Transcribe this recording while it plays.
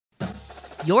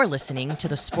You're listening to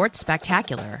the Sports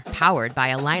Spectacular, powered by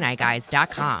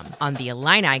IlliniGuys.com on the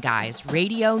Illini Guys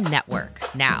Radio Network.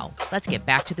 Now, let's get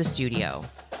back to the studio.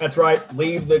 That's right.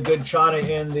 Leave the good china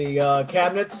in the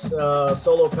cabinets.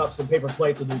 Solo cups and paper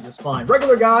plates will do just fine.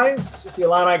 Regular guys, just the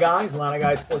Illini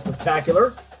Guys Sports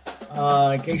Spectacular.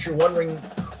 In case you're wondering,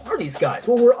 who are these guys?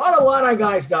 Well, we're on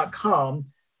IlliniGuys.com.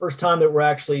 First time that we're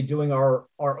actually doing our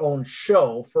own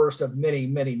show. First of many,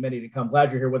 many, many to come.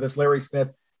 Glad you're here with us. Larry Smith,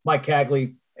 Mike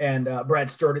Cagley, and Brad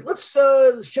Sturdy. Let's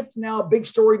shift now. Big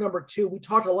story number 2. We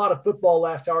talked a lot of football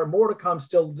last hour. More to come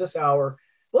still this hour.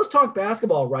 Let's talk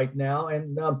basketball right now.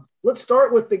 And let's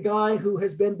start with the guy who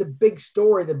has been the big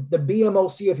story, the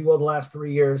BMOC, if you will, the last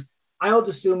 3 years. Ayo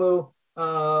Dosunmu,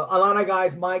 Illini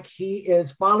Guys, Mike, he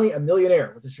is finally a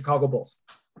millionaire with the Chicago Bulls.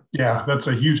 Yeah, that's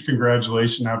a huge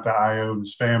congratulations out to Ayo and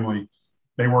his family.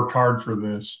 They worked hard for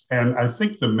this. And I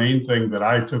think the main thing that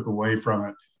I took away from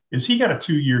it is he got a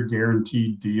 2-year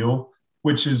guaranteed deal,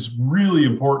 which is really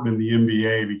important in the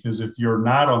NBA because if you're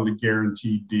not on the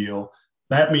guaranteed deal,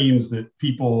 that means that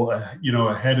people,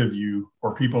 ahead of you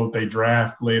or people that they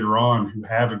draft later on who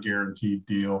have a guaranteed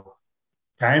deal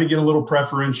kind of get a little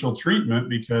preferential treatment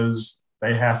because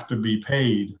they have to be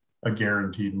paid a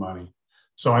guaranteed money.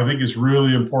 So I think it's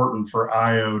really important for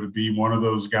Ayo to be one of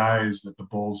those guys that the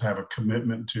Bulls have a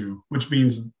commitment to, which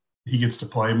means he gets to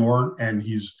play more and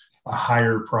he's a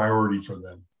higher priority for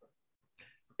them.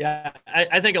 Yeah,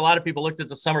 I think a lot of people looked at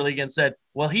the Summer League and said,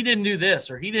 well, he didn't do this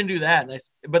or he didn't do that.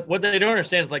 But what they don't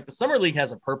understand is like the Summer League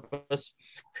has a purpose,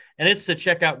 and it's to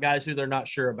check out guys who they're not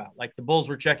sure about. Like the Bulls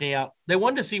were checking out. They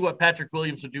wanted to see what Patrick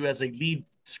Williams would do as a lead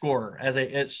scorer, as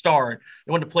a star.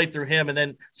 They wanted to play through him and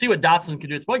then see what Dotson could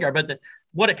do at point guard. But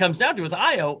what it comes down to with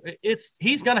Ayo,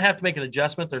 he's going to have to make an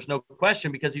adjustment. There's no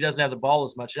question because he doesn't have the ball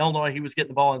as much. Illinois, he was getting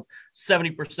the ball in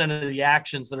 70% of the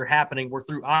actions that are happening were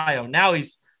through Ayo. Now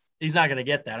he's not going to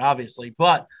get that, obviously.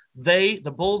 But the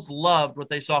Bulls loved what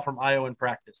they saw from Ayo in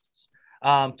practice.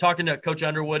 Talking to Coach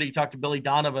Underwood, he talked to Billy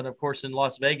Donovan, of course, in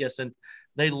Las Vegas, and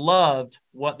they loved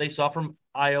what they saw from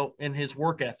Ayo in his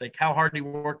work ethic, how hard he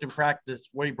worked in practice,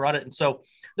 where he brought it. And so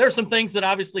there's some things that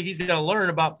obviously he's going to learn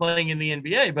about playing in the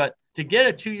NBA, but to get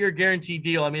a 2-year guaranteed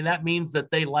deal, I mean, that means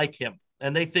that they like him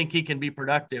and they think he can be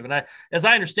productive. And as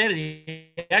I understand it,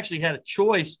 he actually had a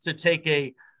choice to take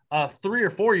a 3 or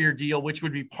 4 year deal, which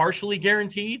would be partially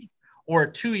guaranteed, or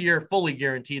a 2-year fully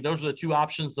guaranteed. Those are the two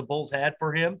options the Bulls had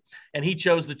for him. And he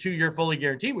chose the 2-year fully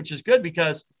guaranteed, which is good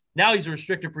because now he's a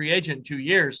restricted free agent in 2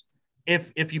 years.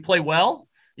 If you play well,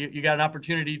 you got an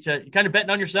opportunity to kind of betting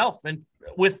on yourself and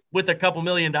with a couple $1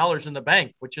 million in the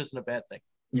bank, which isn't a bad thing.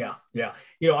 Yeah.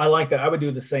 I like that. I would do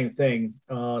the same thing.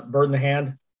 Bird in the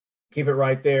hand, keep it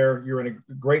right there. You're in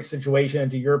a great situation.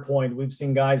 And to your point, we've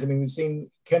seen guys, we've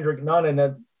seen Kendrick Nunn in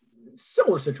a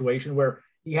similar situation where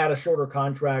he had a shorter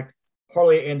contract,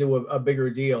 parlay into a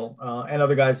bigger deal, and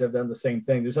other guys have done the same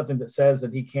thing. There's something that says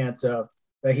that he can't take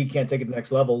it to the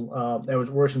next level. That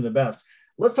was worse than the best.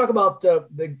 Let's talk about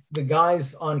the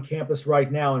guys on campus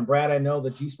right now. And Brad, I know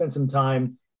that you spent some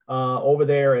time over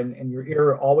there and your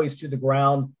ear always to the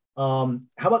ground. How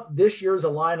about this year's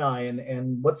Illini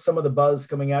and what's some of the buzz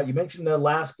coming out? You mentioned the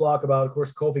last block about, of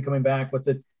course, Kofi coming back with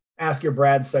the Ask Your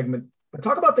Brad segment. But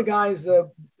talk about the guys,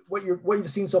 what you've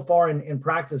seen so far in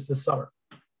practice this summer.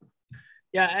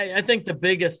 Yeah, I think the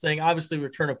biggest thing, obviously,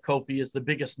 return of Kofi is the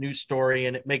biggest news story,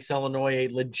 and it makes Illinois a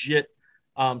legit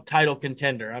title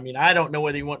contender. I don't know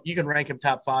whether you can rank him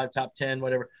top 5, top 10,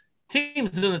 whatever.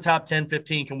 Teams in the top 10,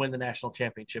 15 can win the national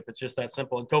championship. It's just that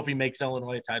simple. And Kofi makes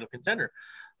Illinois a title contender.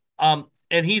 And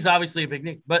he's obviously a big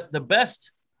name. But the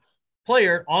best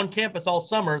player on campus all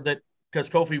summer because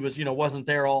Kofi wasn't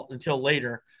there until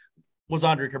later, was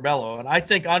Andre Curbelo. And I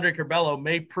think Andre Curbelo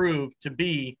may prove to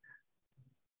be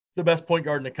the best point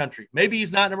guard in the country. Maybe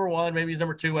he's not number 1, maybe he's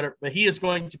number 2, whatever, but he is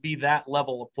going to be that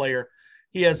level of player.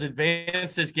 He has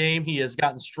advanced his game. He has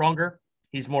gotten stronger.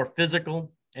 He's more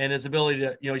physical, and his ability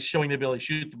to, he's showing the ability to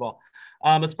shoot the ball.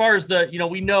 As far as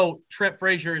we know Trent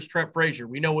Frazier is Trent Frazier.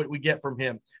 We know what we get from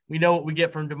him. We know what we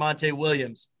get from DeMonte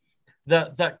Williams.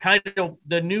 The kind of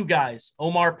the new guys,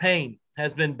 Omar Payne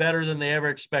has been better than they ever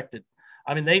expected.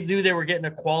 They knew they were getting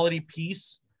a quality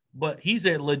piece, but he's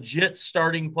a legit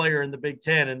starting player in the Big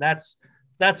Ten. And that's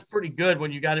pretty good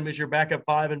when you got him as your backup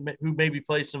 5 and who maybe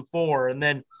plays some 4. And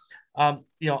then,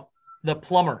 the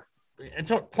Plummer. And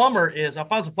so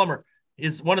Alfonso Plummer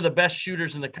is one of the best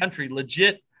shooters in the country,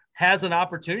 legit has an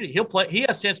opportunity. He'll play. He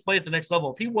has a chance to play at the next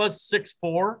level. If he was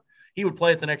 6'4", he would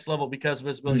play at the next level because of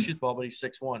his ability to shoot the ball, but he's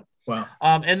 6'1". Wow.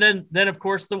 And then of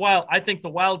course I think the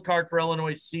wild card for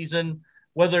Illinois season,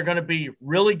 whether they're going to be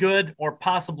really good or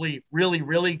possibly really,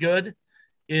 really good,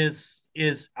 is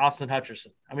is Austin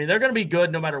Hutcherson. I mean, they're going to be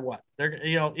good no matter what. They're,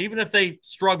 even if they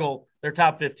struggle, they're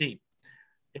top 15.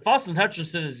 If Austin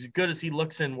Hutcherson is as good as he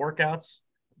looks in workouts,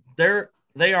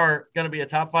 they are going to be a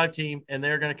top 5 team, and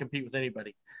they're going to compete with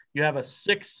anybody. You have a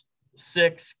 6'6"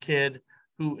 kid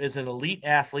who is an elite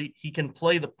athlete. He can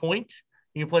play the point.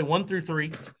 He can play 1 through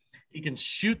 3. He can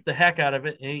shoot the heck out of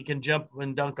it, and he can jump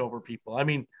and dunk over people. I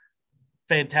mean,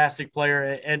 fantastic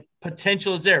player, and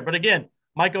potential is there. But again,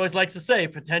 Mike always likes to say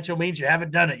potential means you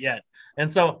haven't done it yet.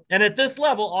 And at this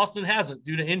level, Austin hasn't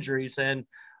due to injuries.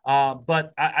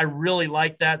 But I really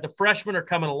like that. The freshmen are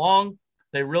coming along.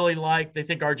 They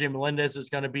think RJ Melendez is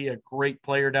going to be a great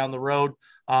player down the road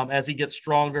as he gets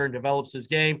stronger and develops his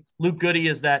game. Luke Goody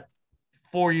is that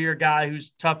 4-year guy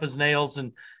who's tough as nails,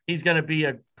 and he's going to be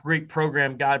a great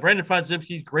program guy. Brandon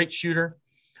Podziemski's great shooter.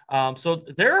 So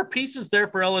there are pieces there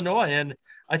for Illinois, and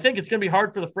I think it's going to be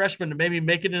hard for the freshmen to maybe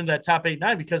make it into that top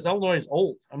 8-9 because Illinois is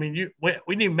old. I mean, we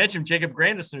didn't even mention Jacob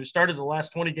Grandison, who started the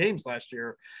last 20 games last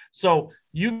year. So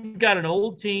you've got an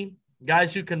old team,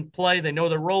 guys who can play, they know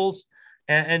their roles,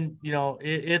 and they got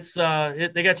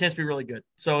a chance to be really good.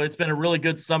 So it's been a really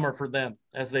good summer for them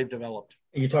as they've developed.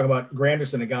 You talk about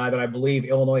Grandison, a guy that I believe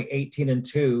Illinois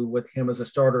 18-2 with him as a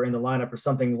starter in the lineup or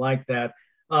something like that.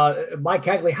 Mike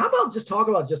Cagley, how about talk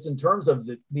about in terms of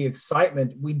the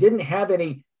excitement? We didn't have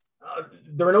any,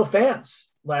 there were no fans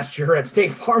last year at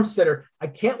State Farm Center. I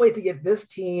can't wait to get this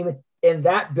team in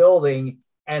that building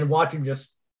and watch them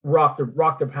just rock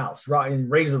the house, and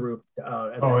raise the roof.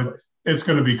 It's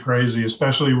going to be crazy,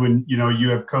 especially when, you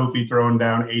have Kofi throwing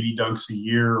down 80 dunks a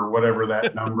year or whatever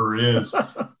that number is.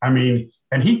 I mean,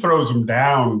 and he throws them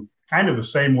down kind of the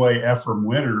same way Ephraim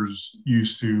Winters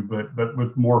used to, but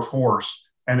with more force.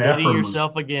 And Ephraim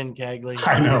yourself again, Cagley.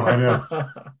 I know.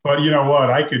 But you know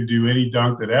what? I could do any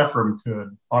dunk that Ephraim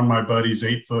could on my buddy's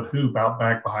 8-foot hoop out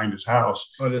back behind his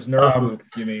house. On his Nerf hoop,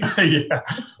 you mean?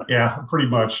 Yeah, pretty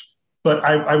much. But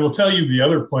I will tell you the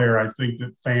other player I think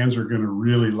that fans are going to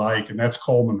really like, and that's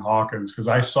Coleman Hawkins, because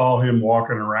I saw him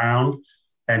walking around,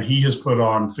 and he has put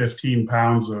on 15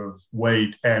 pounds of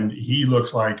weight, and he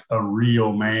looks like a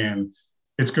real man.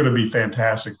 It's going to be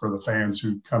fantastic for the fans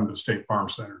who come to State Farm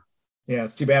Center. Yeah,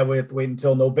 it's too bad we have to wait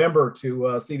until November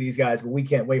to see these guys, but we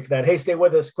can't wait for that. Hey, stay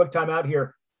with us. Quick time out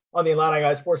here on the Illini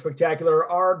Guys Sports Spectacular.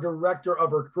 Our director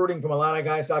of recruiting from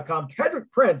IlliniGuys.com, Kedrick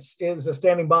Prince, is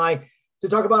standing by to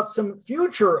talk about some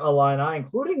future Illini,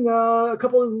 including a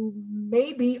couple of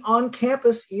maybe on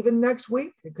campus even next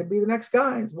week. It could be the next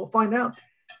guys. We'll find out.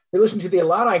 You're listening to the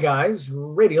Illini Guys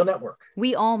Radio Network.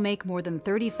 We all make more than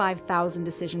 35,000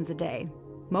 decisions a day.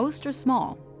 Most are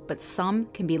small, but some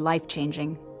can be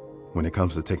life-changing. When it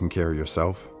comes to taking care of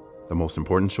yourself, the most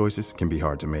important choices can be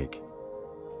hard to make.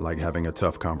 Like having a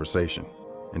tough conversation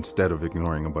instead of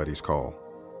ignoring a buddy's call.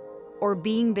 Or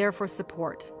being there for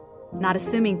support, not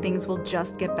assuming things will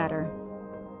just get better.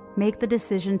 Make the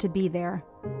decision to be there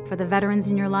for the veterans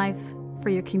in your life, for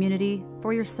your community,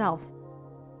 for yourself.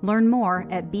 Learn more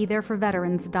at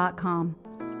BeThereForVeterans.com.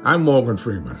 I'm Morgan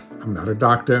Freeman. I'm not a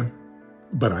doctor,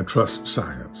 but I trust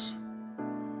science.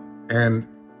 And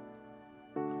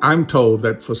I'm told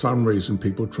that for some reason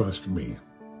people trust me.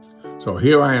 So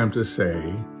here I am to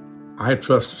say, I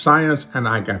trust science and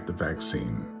I got the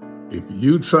vaccine. If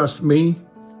you trust me,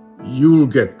 you'll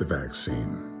get the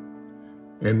vaccine.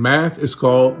 In math, it's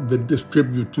called the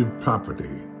distributive property.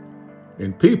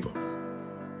 In people,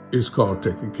 it's called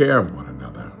taking care of one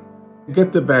another.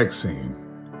 Get the vaccine.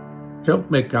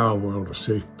 Help make our world a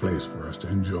safe place for us to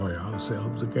enjoy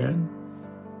ourselves again.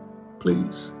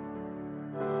 Please.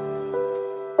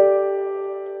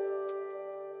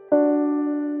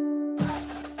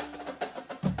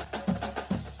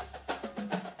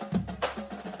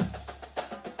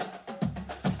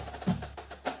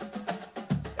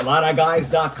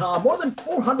 IlliniGuys.com. More than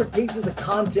 400 pieces of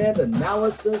content,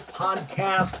 analysis,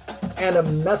 podcast, and a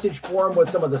message forum with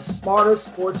some of the smartest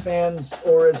sports fans,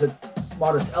 or is it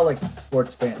smartest elegant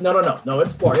sports fans? No,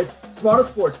 it's smartest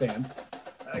sports fans.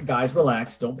 Guys,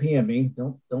 relax. Don't PM me.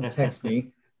 Don't text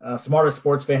me. Smartest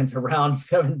sports fans around.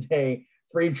 7-day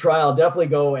free trial. Definitely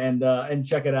go and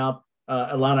check it out.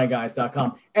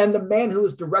 IlliniGuys.com. And the man who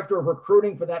is director of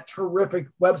recruiting for that terrific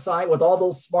website with all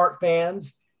those smart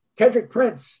fans, Kedrick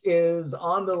Prince, is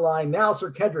on the line now. Sir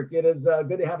Kedrick, it is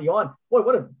good to have you on. Boy,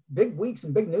 what a big week,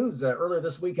 some big news earlier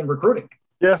this week in recruiting.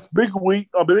 Yes, big week,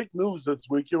 big news this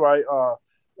week. You're right.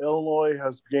 Illinois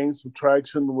has gained some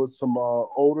traction with some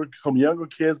younger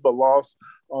kids, but lost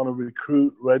on a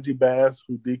recruit, Reggie Bass,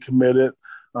 who decommitted.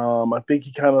 I think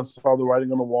he kind of saw the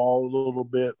writing on the wall a little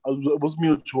bit. It was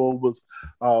mutual with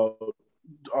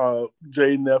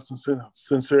Jaden Epps and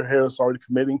Sincere Harris already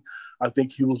committing, I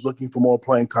think he was looking for more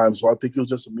playing time. So I think it was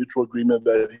just a mutual agreement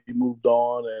that he moved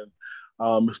on,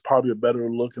 and it's probably a better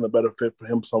look and a better fit for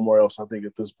him somewhere else, I think,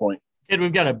 at this point. Kid,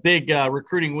 we've got a big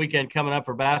recruiting weekend coming up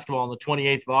for basketball on the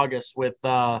 28th of August with,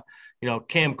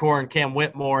 Cam Corn, Cam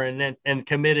Whitmore, and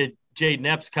committed Jaden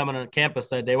Epps coming on campus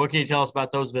that day. What can you tell us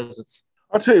about those visits?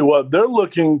 I'll tell you what, they're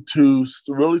looking to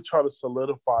really try to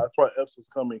solidify. That's why Epps is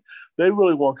coming. They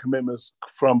really want commitments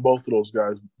from both of those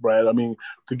guys, Brad. I mean,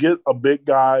 to get a big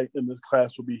guy in this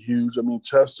class would be huge. I mean,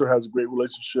 Chester has a great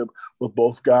relationship with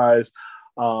both guys,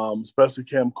 especially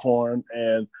Cam Corn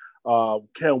and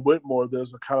Cam Whitmore.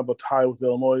 There's a kind of a tie with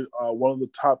Illinois. One of the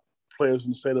top players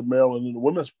in the state of Maryland in the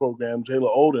women's program,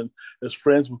 Jayla Oden, is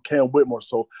friends with Cam Whitmore.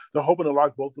 So they're hoping to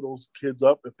lock both of those kids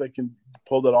up if they can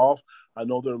pull that off. I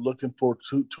know they're looking for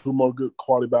two more good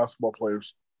quality basketball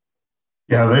players.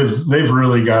 Yeah, they've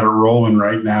really got it rolling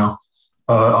right now.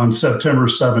 On September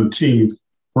 17th,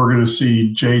 we're going to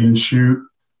see Jaden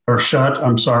Schutt,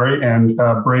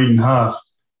 and Braden Huff.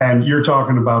 And you're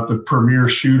talking about the premier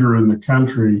shooter in the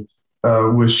country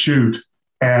with Schutt.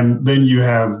 And then you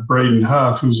have Braden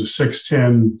Huff, who's a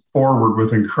 6'10" forward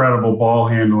with incredible ball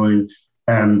handling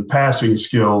and passing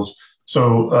skills.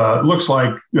 So it looks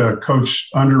like Coach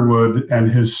Underwood and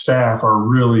his staff are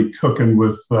really cooking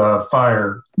with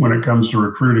fire when it comes to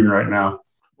recruiting right now.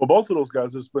 Well, both of those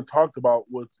guys, it's been talked about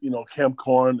with, Cam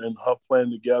Corn and Huff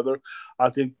playing together. I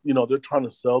think, they're trying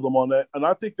to sell them on that. And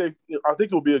I think it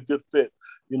will be a good fit.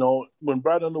 When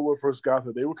Brad Underwood first got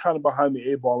there, they were kind of behind the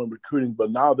 8-ball in recruiting,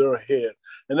 but now they're ahead.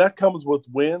 And that comes with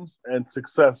wins and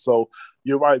success. So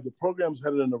you're right. The program's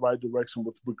headed in the right direction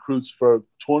with recruits for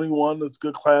 21. It's a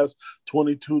good class.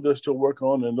 22, they're still working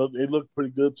on, and they look pretty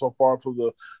good so far for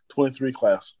the 23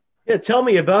 class. Yeah, tell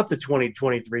me about the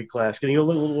 2023 class. Can you go a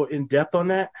little in depth on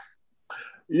that?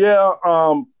 Yeah,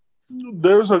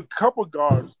 there's a couple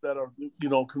guards that are,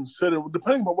 considered,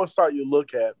 depending on what side you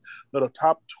look at, that are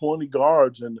top 20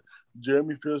 guards. And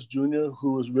Jeremy Fierce Jr.,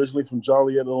 who is originally from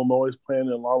Joliet, Illinois, is playing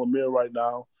in La Lumiere right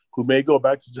now, who may go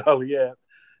back to Joliet,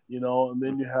 and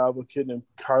then you have a kid named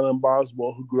Kylan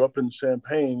Boswell, who grew up in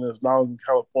Champaign and is now in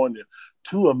California.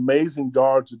 Two amazing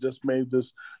guards that just made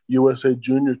this USA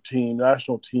junior team,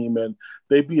 national team, and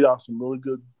they beat out some really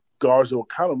good guards that were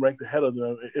kind of ranked ahead of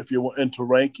them if you were into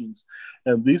rankings.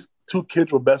 And these two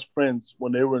kids were best friends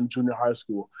when they were in junior high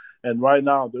school. And right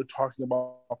now they're talking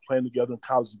about playing together in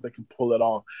college if they can pull that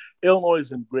off. Illinois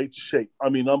is in great shape. I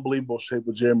mean, unbelievable shape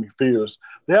with Jeremy Fierce.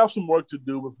 They have some work to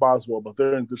do with Boswell, but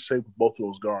they're in good shape with both of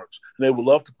those guards. And they would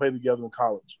love to play together in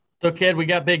college. So, Kid, we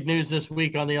got big news this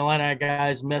week on the Illini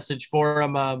Guys message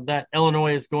forum that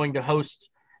Illinois is going to host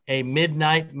a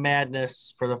Midnight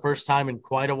Madness for the first time in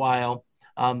quite a while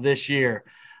this year.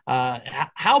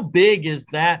 How big is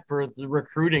that for the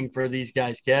recruiting for these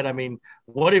guys, Kid? I mean,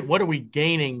 what are we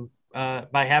gaining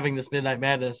by having this Midnight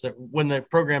Madness when the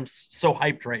program's so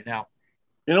hyped right now?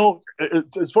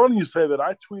 It's funny you say that.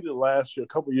 I tweeted last year, a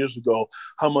couple of years ago,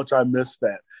 how much I missed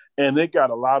that. And it got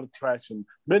a lot of traction.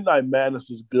 Midnight Madness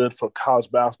is good for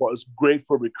college basketball. It's great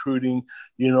for recruiting,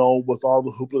 with all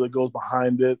the hoopla that goes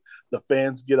behind it. The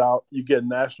fans get out. You get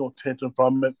national attention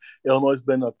from it. Illinois has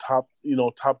been a top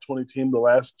 20 team the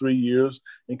last 3 years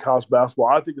in college basketball.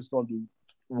 I think it's going to do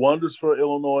wonders for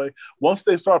Illinois. Once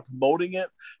they start promoting it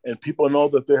and people know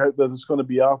that it's going to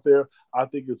be out there, I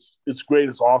think it's great.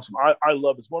 It's awesome. I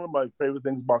love it. It's one of my favorite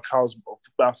things about college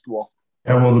basketball.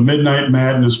 Yeah, well, the Midnight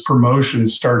Madness promotion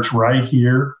starts right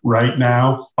here, right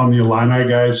now on the Illini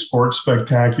Guys Sports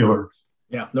Spectacular.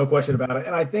 Yeah, no question about it.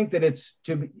 And I think that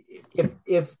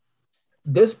if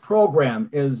this program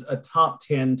is a top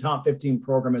 10, top 15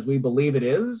 program as we believe it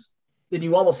is, then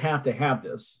you almost have to have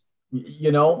this.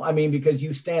 Because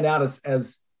you stand out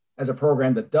as a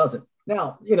program that doesn't.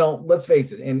 Now, let's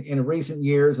face it, in recent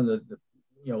years in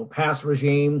the past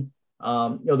regime,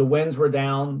 the wins were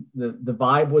down, the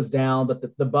vibe was down, but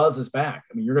the buzz is back.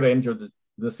 I mean, you're going to enter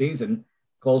the season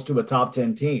close to a top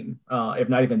 10 team, if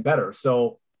not even better.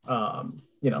 So,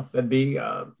 that'd be,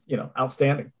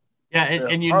 outstanding. Yeah.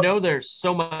 And there's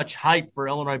so much hype for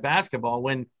Illinois basketball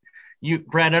when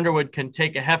Brad Underwood can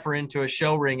take a heifer into a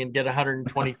show ring and get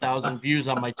 120,000 views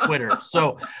on my Twitter.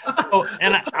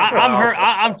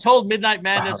 I'm told Midnight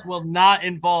Madness will not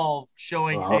involve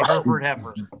showing a Hereford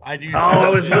heifer. I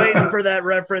was waiting for that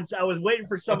reference. I was waiting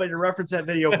for somebody to reference that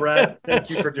video, Brad.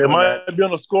 Thank you for doing that. It might be on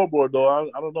the scoreboard, though.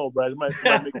 I don't know, Brad. It might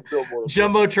make a billboard.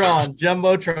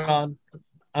 Jumbotron,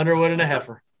 Underwood and a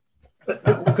heifer.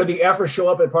 Could the heifer show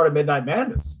up at part of Midnight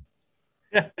Madness?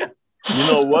 You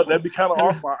know what? That'd be kind of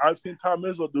awesome. I've seen Tom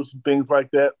Izzo do some things like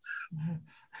that.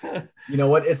 you know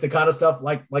what? It's the kind of stuff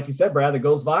like you said, Brad, that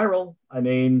goes viral. I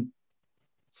mean,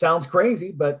 sounds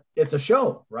crazy, but it's a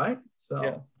show, right?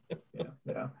 So,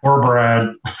 yeah. Or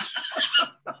Brad.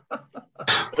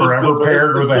 Forever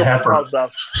paired with a heifer.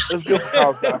 Let's go for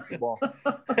college basketball.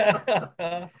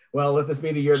 Well, let this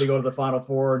be the year they go to the Final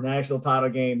Four, national title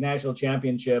game, national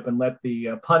championship, and let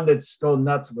the pundits go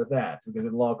nuts with that because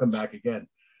it'll all come back again.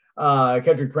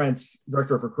 Kendrick Prince,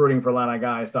 Director of Recruiting for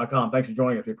IlliniGuys.com. Thanks for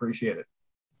joining us. We appreciate it.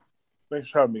 Thanks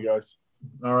for having me, guys.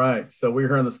 All right. So we're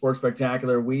here on the Sports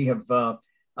Spectacular. We have got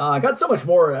so much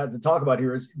more to talk about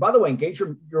here. By the way, in case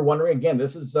you're wondering, again,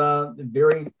 this is the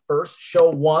very first show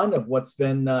one of what's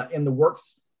been in the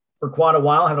works for quite a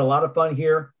while. Having a lot of fun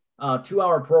here.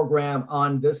 2-hour program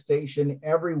on this station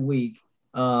every week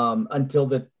until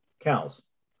the cows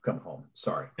come home.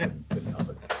 Sorry. Couldn't help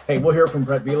it. Hey, we'll hear from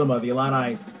Brett Bielema, the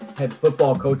Illini head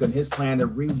football coach, on his plan to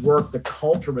rework the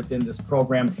culture within this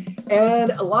program.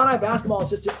 And Illini basketball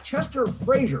assistant Chester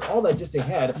Frazier, all that just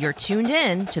ahead. You're tuned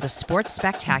in to the Sports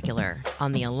Spectacular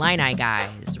on the Illini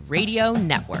Guys Radio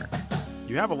Network.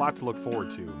 You have a lot to look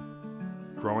forward to.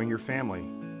 Growing your family,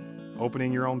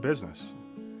 opening your own business,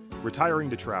 retiring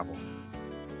to travel,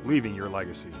 leaving your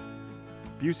legacy.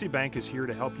 Busey Bank is here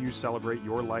to help you celebrate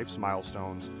your life's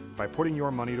milestones by putting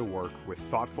your money to work with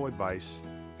thoughtful advice,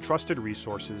 trusted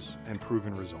resources, and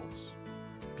proven results.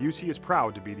 Busey is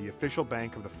proud to be the official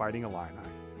bank of the Fighting Illini,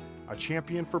 a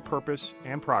champion for purpose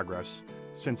and progress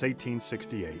since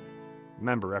 1868.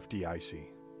 Member FDIC.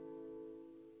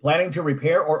 Planning to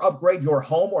repair or upgrade your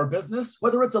home or business?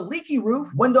 Whether it's a leaky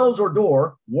roof, windows or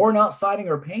door, worn out siding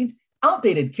or paint,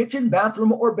 outdated kitchen,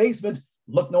 bathroom, or basement,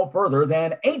 look no further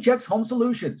than HX Home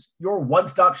Solutions, your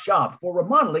one-stop shop for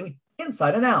remodeling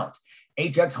inside and out.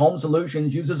 HX Home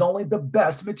Solutions uses only the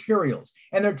best materials,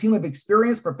 and their team of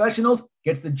experienced professionals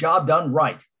gets the job done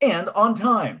right and on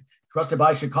time. Trusted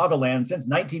by Chicagoland since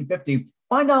 1950,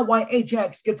 find out why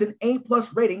HX gets an A+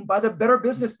 rating by the Better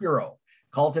Business Bureau.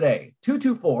 Call today,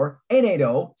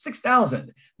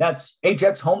 224-880-6000. That's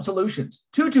HX Home Solutions,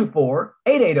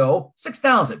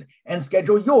 224-880-6000, and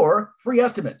schedule your free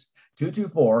estimate,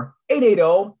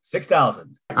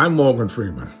 224-880-6000. I'm Morgan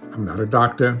Freeman. I'm not a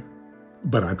doctor,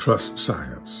 but I trust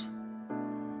science.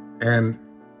 And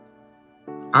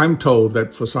I'm told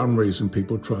that for some reason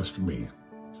people trust me.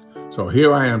 So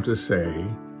here I am to say,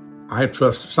 I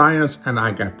trust science and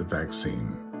I got the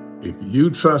vaccine. If you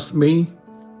trust me,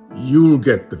 you'll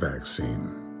get the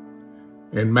vaccine.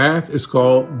 In math, it's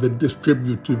called the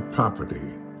distributive property.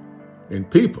 In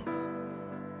people,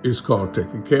 it's called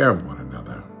taking care of one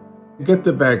another. Get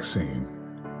the vaccine.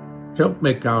 Help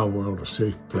make our world a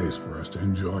safe place for us to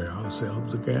enjoy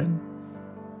ourselves again.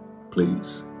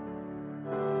 Please.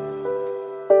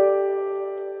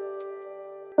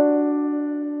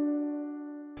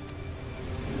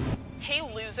 Hey,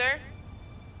 loser.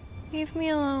 Leave me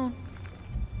alone.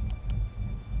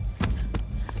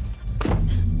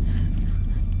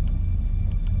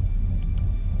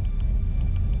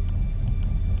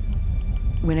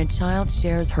 When a child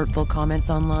shares hurtful comments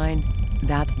online,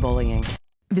 that's bullying.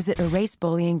 Visit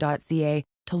erasebullying.ca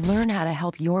to learn how to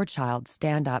help your child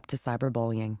stand up to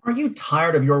cyberbullying. Are you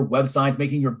tired of your website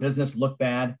making your business look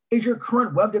bad? Is your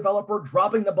current web developer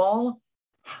dropping the ball?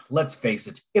 Let's face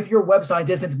it, if your website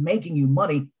isn't making you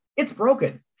money, it's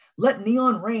broken. Let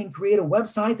Neon Rain create a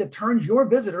website that turns your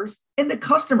visitors into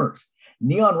customers.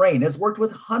 Neon Rain has worked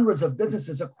with hundreds of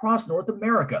businesses across North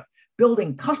America,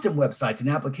 building custom websites and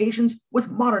applications with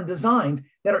modern designs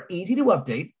that are easy to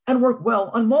update and work well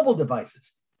on mobile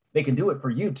devices. They can do it for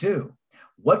you too.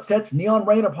 What sets Neon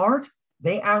Rain apart?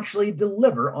 They actually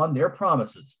deliver on their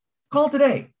promises. Call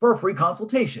today for a free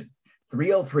consultation.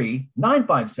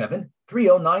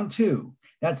 303-957-3092.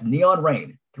 That's Neon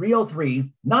Rain,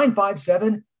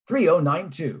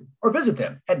 303-957-3092. Or visit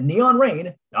them at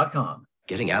neonrain.com.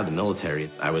 Getting out of the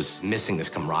military, I was missing this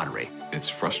camaraderie. It's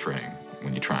frustrating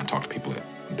when you try and talk to people that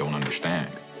don't understand.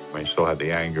 I still had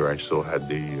the anger, I still had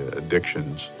the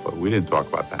addictions, but we didn't talk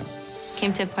about that.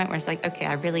 Came to a point where it's like, okay,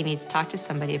 I really need to talk to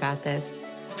somebody about this.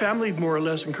 Family more or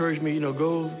less encouraged me,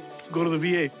 go to the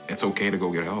VA. It's okay to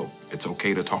go get help. It's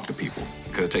okay to talk to people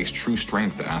because it takes true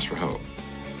strength to ask for help.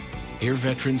 Hear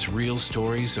veterans' real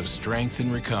stories of strength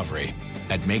and recovery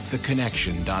at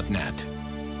MakeTheConnection.net.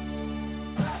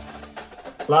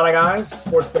 Illini Guys,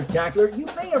 Sports Spectacular. You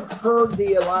may have heard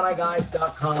the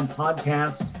IlliniGuys.com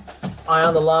podcast, Eye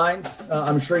on the Lines.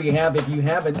 I'm sure you have. If you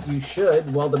haven't, you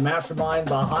should. Well, the mastermind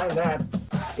behind that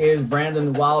is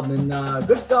Brandon Wildman.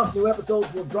 Good stuff. New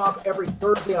episodes will drop every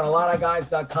Thursday on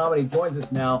IlliniGuys.com, and he joins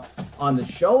us now on the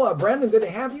show. Brandon, good to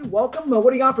have you. Welcome.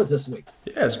 What do you got for us this week?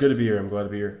 Yeah, it's good to be here. I'm glad to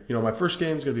be here. My first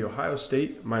game is going to be Ohio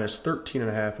State minus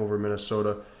 13.5 over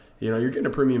Minnesota. You're getting a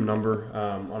premium number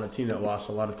on a team that lost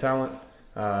a lot of talent.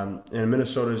 And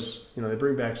Minnesota's, they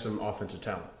bring back some offensive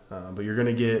talent. But you're going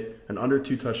to get an under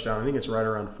 2 touchdown. I think it's right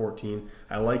around 14.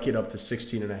 I like it up to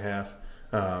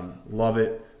 16.5. Love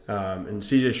it. And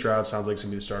C.J. Stroud sounds like he's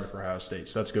going to be the starter for Ohio State.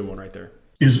 So that's a good one right there.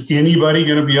 Is anybody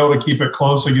going to be able to keep it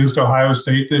close against Ohio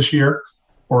State this year?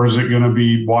 Or is it going to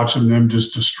be watching them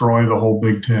just destroy the whole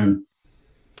Big Ten?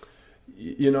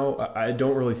 I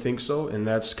don't really think so. And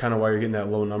that's kind of why you're getting that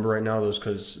low number right now,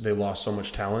 because they lost so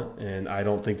much talent. And I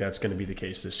don't think that's going to be the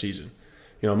case this season.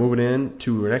 Moving in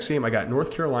to our next game, I got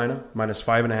North Carolina minus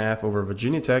 5.5 over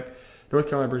Virginia Tech. North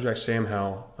Carolina brings back Sam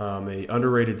Howell, a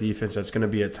underrated defense that's going to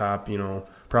be a top,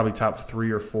 probably top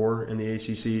 3 or 4 in the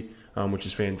ACC, which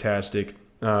is fantastic.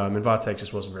 And Va-Tech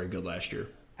just wasn't very good last year.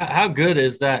 How good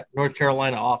is that North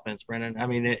Carolina offense, Brendan? I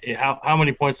mean, how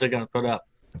many points are they going to put up?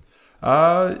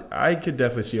 I could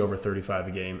definitely see over 35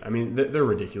 a game. I mean, they're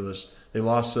ridiculous. They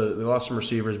lost some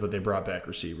receivers, but they brought back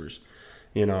receivers.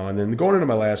 And then going into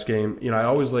my last game, I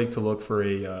always like to look for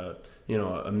a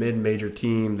mid-major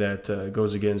team that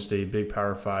goes against a big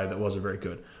Power 5 that wasn't very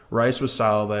good. Rice was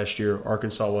solid last year.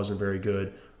 Arkansas wasn't very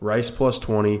good. Rice plus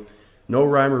 20. No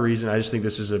rhyme or reason. I just think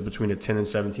this is between a 10 and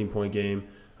 17-point game.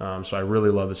 So I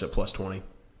really love this at plus 20.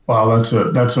 Wow,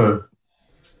 that's a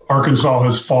Arkansas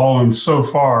has fallen so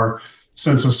far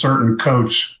since a certain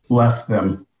coach left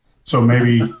them. So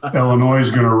maybe Illinois is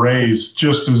going to raise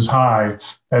just as high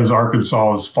as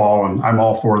Arkansas has fallen. I'm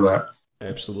all for that.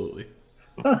 Absolutely.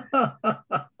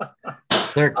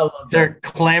 They're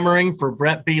clamoring for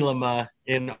Brett Bielema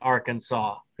in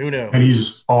Arkansas. Who knows? And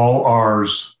he's all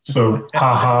ours. So,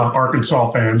 haha,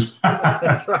 Arkansas fans.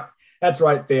 That's right. That's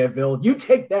right, Fayetteville. You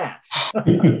take that.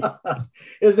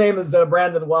 His name is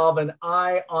Brandon Wildman.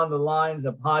 Eye on the Lines,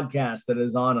 the podcast that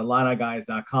is on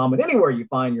IlliniGuys.com. And anywhere you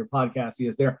find your podcast, he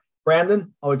is there.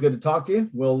 Brandon, always good to talk to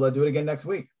you. We'll do it again next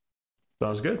week.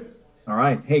 Sounds good. All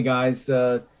right. Hey, guys.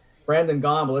 Brandon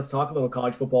gone, but let's talk a little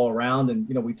college football around. And,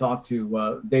 we talked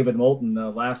to David Moulton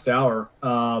last hour.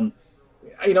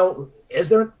 Is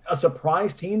there a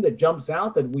surprise team that jumps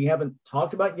out that we haven't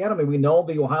talked about yet? I mean, we know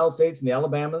the Ohio States and the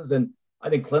Alabamas, and I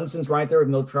think Clemson's right there.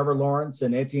 We know Trevor Lawrence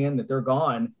and Etienne, that they're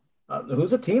gone.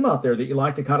 Who's a team out there that you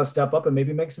like to kind of step up and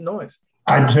maybe make some noise?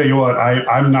 I tell you what,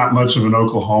 I'm not much of an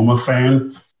Oklahoma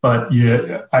fan, but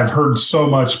yeah, I've heard so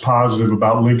much positive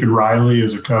about Lincoln Riley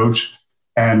as a coach.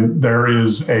 And there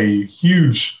is a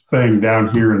huge thing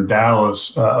down here in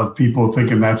Dallas of people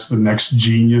thinking that's the next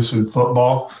genius in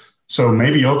football. So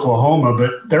maybe Oklahoma,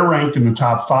 but they're ranked in the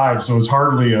top 5. So it's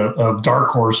hardly a dark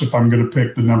horse if I'm going to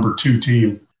pick the number 2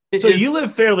 team. So you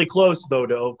live fairly close, though,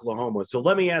 to Oklahoma. So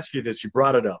let me ask you this. You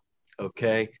brought it up,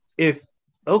 okay? If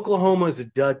Oklahoma is a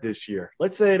dud this year,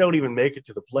 let's say they don't even make it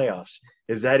to the playoffs,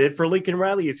 is that it for Lincoln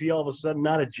Riley? Is he all of a sudden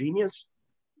not a genius?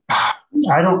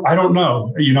 I don't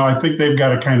know. I think they've got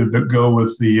to kind of go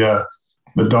with the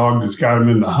dog that's got him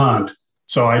in the hunt.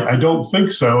 So I don't think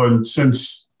so. And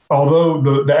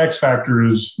although the X factor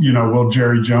is, will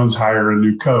Jerry Jones hire a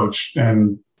new coach,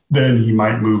 and then he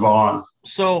might move on.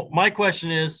 So my question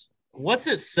is, what's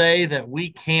it say that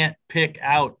we can't pick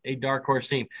out a dark horse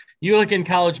team? You look in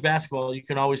college basketball, you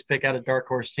can always pick out a dark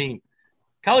horse team.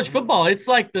 College football, it's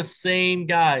like the same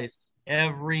guys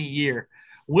every year.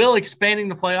 Will expanding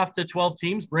the playoff to 12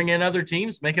 teams bring in other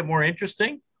teams, make it more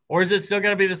interesting? Or is it still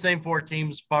going to be the same 4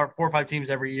 or 5 teams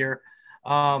every year?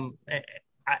 I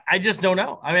just don't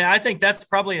know. I mean, I think that's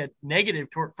probably a negative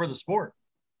for the sport.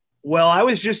 Well, I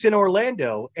was just in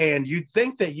Orlando, and you'd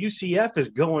think that UCF is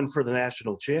going for the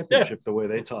national championship the way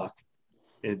they talk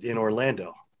in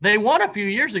Orlando. They won a few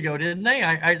years ago, didn't they?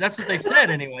 That's what they said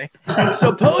anyway.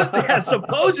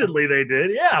 Supposedly they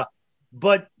did, yeah.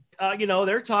 But,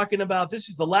 they're talking about this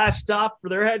is the last stop for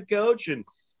their head coach,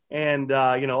 and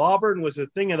Auburn was a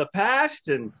thing of the past,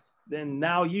 and then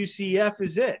now UCF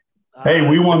is it. Hey,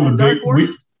 we won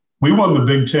the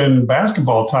Big Ten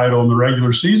basketball title in the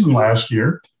regular season last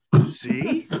year.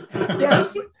 See?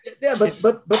 Yes. Yeah,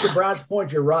 but to Brad's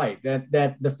point, you're right.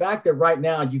 That the fact that right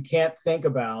now you can't think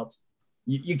about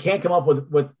you can't come up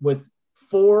with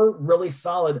 4 really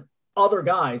solid other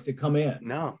guys to come in.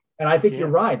 No. And I think you're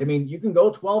right. I mean, you can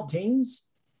go 12 teams,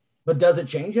 but does it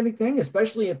change anything,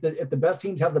 especially if the best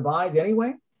teams have the byes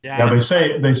anyway? Yeah,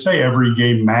 they say every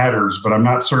game matters, but I'm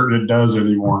not certain it does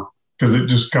anymore because it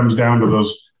just comes down to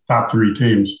those top 3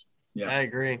 teams. Yeah, I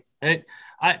agree. Hey,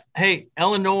 Hey,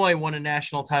 Illinois won a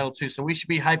national title too, so we should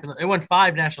be hyping. It won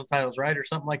 5 national titles, right, or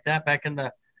something like that back in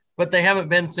the. But they haven't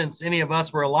been since any of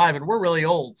us were alive, and we're really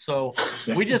old. So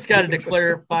we just got to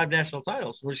declare 5 national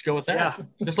titles. We'll just go with that.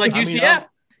 Yeah. Just like UCF.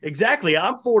 Exactly.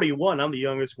 I'm 41. I'm the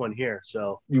youngest one here.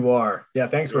 So you are. Yeah.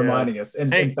 Thanks for reminding us.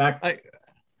 And hey, in fact,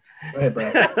 go ahead,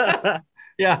 Brad.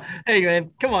 Yeah. Hey, man,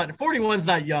 come on. 41's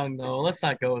not young, though. Let's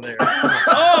not go there.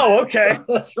 Oh, okay.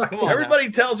 That's right.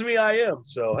 Everybody tells me I am.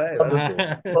 So, hey.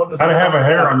 Gotta have a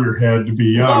hair on your head to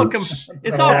be young.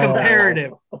 It's all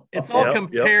comparative. It's all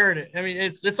comparative. I mean,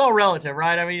 it's all relative,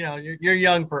 right? I mean, you're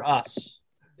young for us.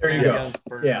 There you go.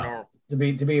 Yeah. To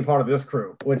be a part of this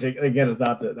crew, which again is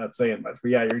not saying much,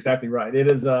 but yeah, you're exactly right. It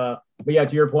is. But yeah,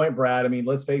 to your point, Brad. I mean,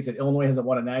 let's face it. Illinois hasn't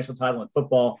won a national title in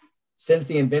football since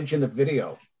the invention of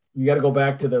video. You got to go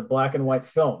back to the black and white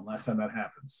film last time that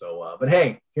happened. So, but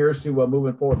hey, here's to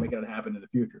moving forward, making it happen in the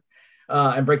future,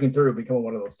 and breaking through, becoming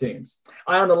one of those teams.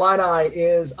 Eye on the Illini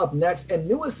is up next, and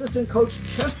new assistant coach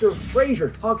Chester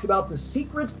Frazier talks about the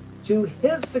secret to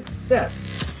his success.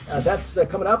 That's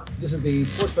coming up. This is the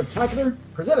Sports Spectacular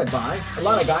presented by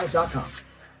IlliniGuys.com.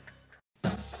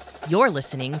 You're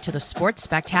listening to the Sports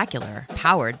Spectacular,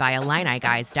 powered by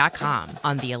IlliniGuys.com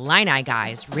on the Illini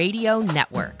Guys Radio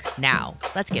Network. Now,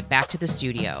 let's get back to the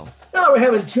studio. No, we're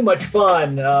having too much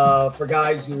fun for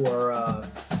guys who are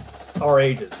our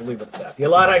ages, we'll leave it at that. The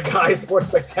Illini Guys Sports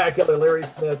Spectacular, Larry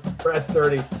Smith, Brad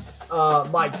Sturdy,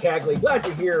 Mike Cagley. Glad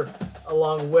you're here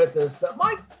along with us.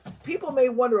 Mike, people may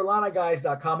wonder,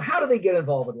 IlliniGuys.com, how do they get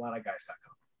involved with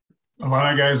IlliniGuys.com?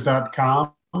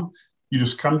 IlliniGuys.com. You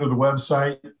just come to the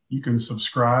website. You can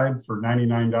subscribe for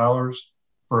 $99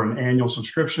 for an annual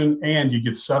subscription, and you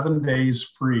get 7 days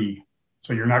free.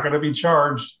 So you're not going to be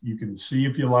charged. You can see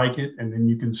if you like it, and then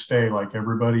you can stay like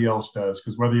everybody else does.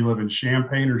 Because whether you live in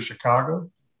Champaign or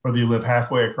Chicago, whether you live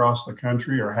halfway across the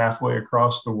country or halfway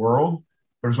across the world,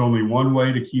 there's only one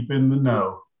way to keep in the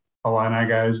know,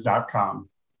 IlliniGuys.com.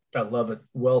 I love it.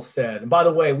 Well said. And by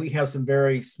the way, we have some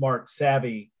very smart,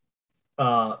 savvy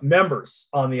members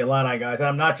on the Illini Guys. And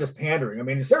I'm not just pandering. I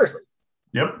mean, seriously.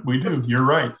 Yep, we do. You're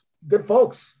right. Good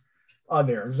folks on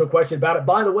there. There's no question about it.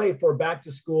 By the way, for back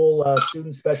to school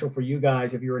student special for you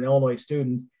guys, if you're an Illinois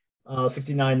student,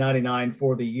 $69.99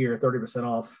 for the year, 30%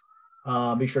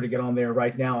 off. Be sure to get on there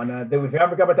right now. And then we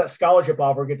haven't got about that scholarship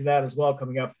offer. We'll get to that as well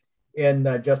coming up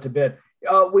in just a bit.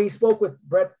 We spoke with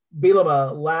Brett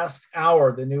Bielema last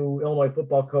hour, the new Illinois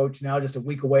football coach, now just a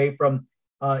week away from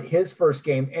his first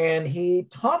game. And he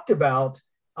talked about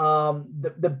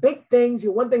the big things.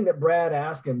 One thing that Brad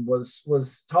asked him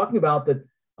was talking about that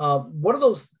what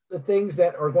are the things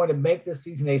that are going to make this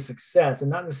season a success, and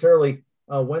not necessarily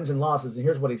wins and losses. And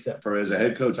here's what he said. As a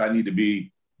head coach, I need to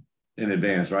be in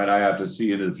advance, right? I have to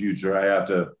see into the future. I have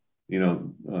to,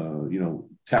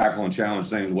 tackle and challenge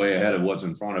things way ahead of what's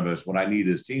in front of us. What I need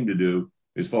this team to do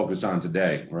is focus on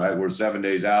today, right? We're 7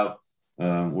 days out.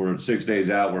 We're 6 days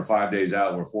out. We're 5 days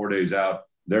out. We're 4 days out.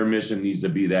 Their mission needs to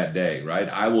be that day, right?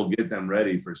 I will get them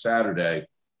ready for Saturday.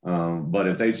 But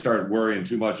if they start worrying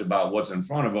too much about what's in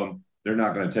front of them, they're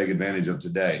not going to take advantage of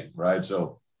today, right?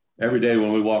 So every day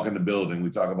when we walk in the building, we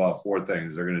talk about 4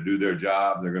 things. They're going to do their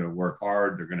job. They're going to work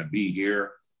hard. They're going to be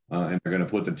here. And they're going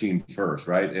to put the team first,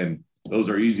 right? And those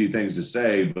are easy things to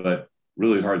say, but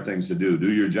really hard things to do.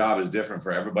 Do your job is different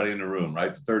for everybody in the room,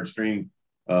 right? The third string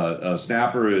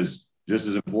snapper is just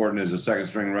as important as a second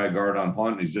string right guard on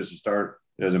punt. He's just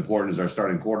as important as our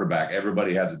starting quarterback.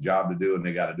 Everybody has a job to do, and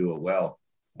they got to do it well.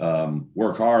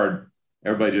 Work hard.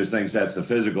 Everybody just thinks that's the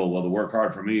physical. Well, the work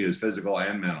hard for me is physical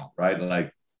and mental, right?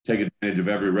 Like take advantage of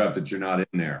every rep that you're not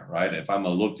in there, right? If I'm a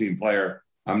look team player,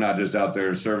 I'm not just out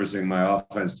there servicing my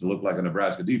offense to look like a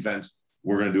Nebraska defense.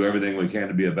 We're going to do everything we can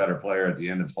to be a better player at the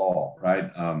end of fall,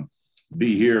 right?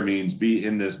 Be here means be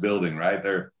in this building, right?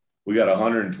 We got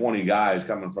 120 guys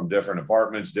coming from different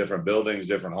apartments, different buildings,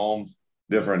 different homes,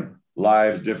 different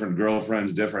lives, different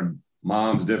girlfriends, different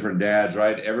moms, different dads,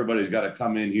 right? Everybody's got to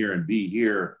come in here and be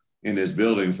here in this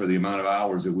building for the amount of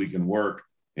hours that we can work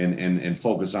and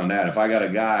focus on that. If I got a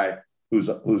guy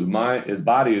whose mind, his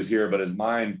body is here, but his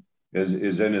mind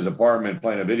is in his apartment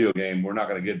playing a video game, we're not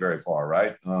going to get very far,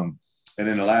 right? And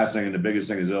then the last thing and the biggest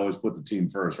thing is always put the team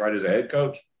first, right? As a head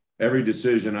coach, every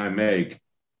decision I make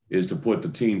is to put the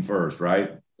team first,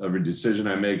 right? Every decision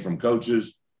I make from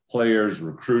coaches, players,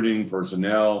 recruiting,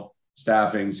 personnel,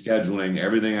 staffing, scheduling,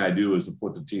 everything I do is to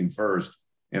put the team first.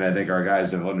 And I think our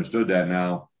guys have understood that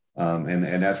now.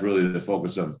 And that's really the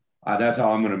focus of that's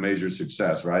how I'm going to measure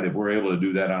success, right? If we're able to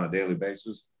do that on a daily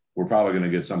basis, we're probably going to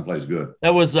get someplace good.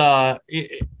 That was, I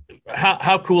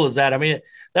how cool is that? I mean,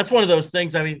 that's one of those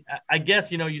things. I mean, I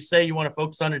guess, you say you want to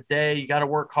focus on a day, you got to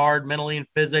work hard mentally and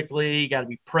physically, you got to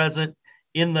be present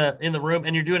in the room,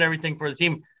 and you're doing everything for the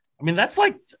team. I mean, that's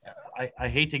like, I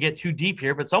hate to get too deep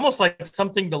here, but it's almost like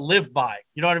something to live by.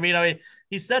 You know what I mean? I mean,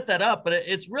 he set that up, but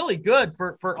it's really good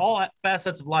for all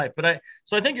facets of life.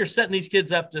 So I think you're setting these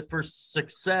kids up for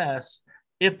success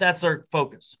if that's their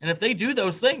focus. And if they do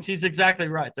those things, he's exactly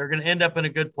right. They're going to end up in a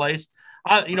good place.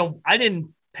 I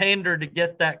didn't pander to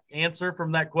get that answer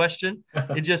from that question.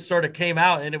 It just sort of came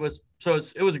out, and it was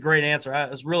a great answer. I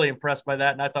was really impressed by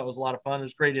that, and I thought it was a lot of fun. It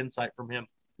was great insight from him.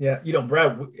 Yeah,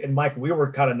 Brad and Mike, we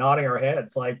were kind of nodding our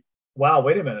heads like, wow,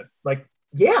 wait a minute. Like,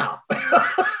 yeah.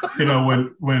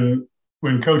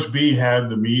 When Coach B had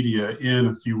the media in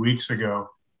a few weeks ago,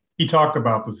 he talked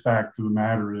about the fact of the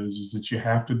matter is that you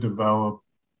have to develop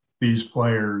these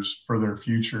players for their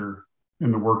future in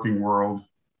the working world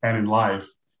and in life.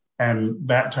 And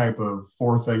that type of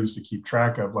 4 things to keep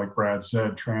track of, like Brad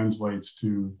said, translates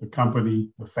to the company,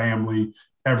 the family,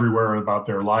 everywhere about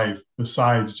their life,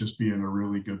 besides just being a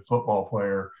really good football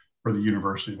player for the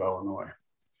University of Illinois.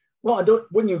 Well,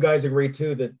 wouldn't you guys agree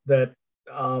too that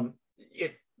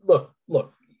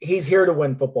look, he's here to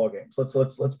win football games.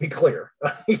 Let's be clear.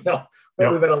 We've had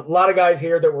a lot of guys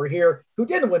here that were here who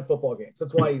didn't win football games.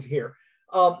 That's why he's here.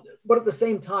 But at the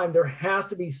same time, there has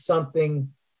to be something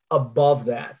above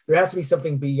that. There has to be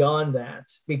something beyond that,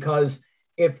 because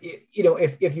if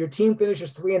your team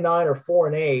finishes 3-9 or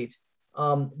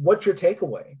 4-8, what's your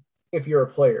takeaway if you're a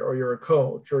player or you're a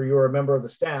coach or you're a member of the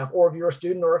staff or if you're a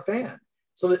student or a fan?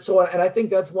 And I think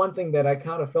that's one thing that I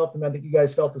kind of felt, and I think you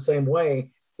guys felt the same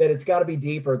way, that it's got to be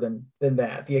deeper than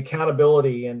that. The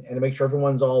accountability and to make sure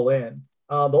everyone's all in.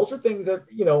 Those are things that,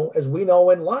 as we know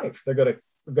in life, they're going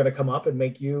to come up and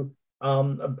make you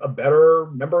a better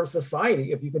member of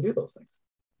society if you can do those things.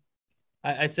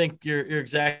 I think you're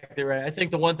exactly right. I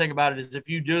think the one thing about it is if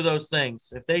you do those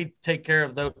things, if they take care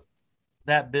of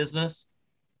that business,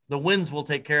 the wins will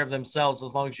take care of themselves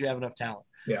as long as you have enough talent.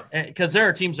 Yeah. Because there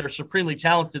are teams that are supremely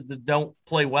talented that don't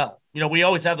play well. We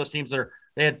always have those teams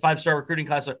they had 5-star recruiting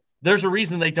class. There's a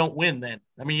reason they don't win then.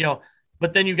 I mean,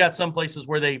 but then you got some places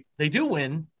where they do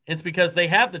win. It's because they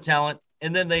have the talent,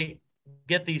 and then they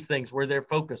get these things where they're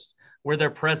focused, where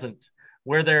they're present,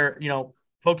 where they're,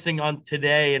 focusing on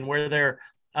today, and where they're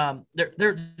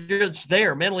just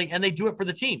there mentally, and they do it for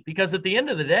the team. Because at the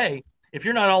end of the day, if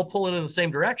you're not all pulling in the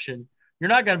same direction, you're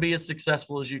not going to be as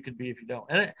successful as you could be if you don't.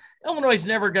 And Illinois is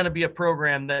never going to be a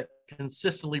program that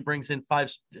consistently brings in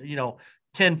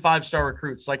 10 5-star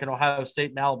recruits like in Ohio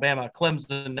State and Alabama,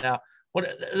 Clemson now.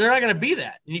 They're not going to be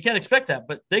that, and you can't expect that.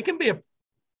 But they can be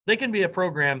a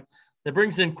program that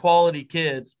brings in quality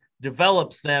kids,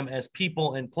 develops them as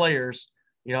people and players.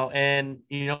 And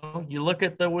you look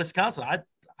at the Wisconsin.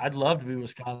 I'd love to be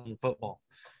Wisconsin football.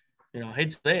 I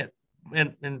hate to say it,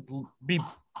 and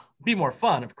be more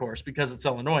fun, of course, because it's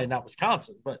Illinois and not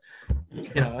Wisconsin. But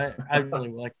I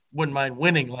really wouldn't mind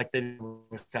winning like they did in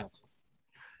Wisconsin.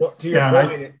 Well, to your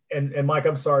point, and Mike,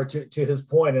 I'm sorry, to his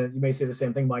point, and you may say the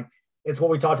same thing, Mike. It's what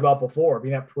we talked about before,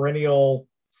 being that perennial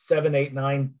 7, 8,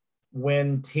 9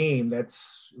 win team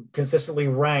that's consistently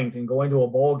ranked and going to a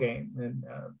bowl game.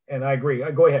 And I agree.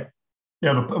 Go ahead.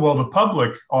 Yeah. The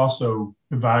public also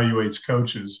evaluates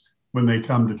coaches when they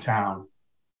come to town.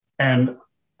 And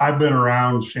I've been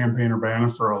around Champaign-Urbana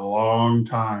for a long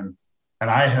time, and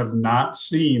I have not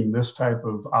seen this type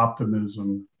of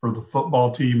optimism for the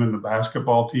football team and the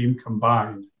basketball team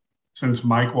combined since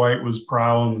Mike White was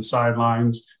prowling the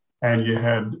sidelines and you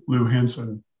had Lou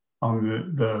Henson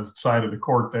on the side of the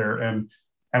court there. And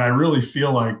I really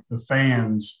feel like the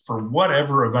fans, for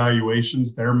whatever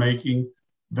evaluations they're making,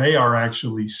 they are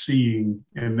actually seeing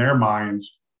in their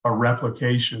minds a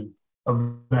replication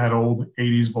of that old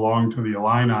 80s belong to the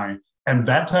Illini. And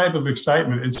that type of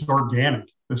excitement, it's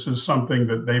organic. This is something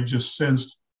that they've just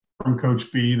sensed from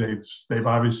Coach B. They've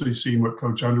obviously seen what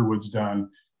Coach Underwood's done.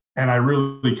 And I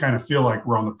really kind of feel like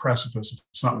we're on the precipice of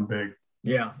something big.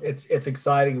 Yeah, it's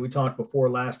exciting. We talked before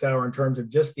last hour in terms of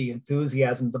just the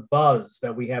enthusiasm, the buzz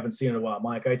that we haven't seen in a while.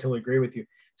 Mike, I totally agree with you.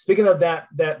 Speaking of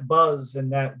that buzz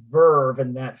and that verve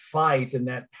and that fight and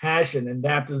that passion and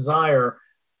that desire,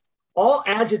 all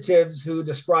adjectives who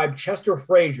describe Chester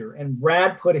Frazier, and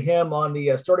Brad put him on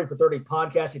the Starting for 30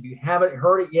 podcast. If you haven't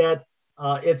heard it yet,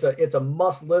 it's a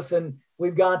must listen.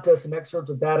 We've got some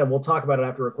excerpts of that, and we'll talk about it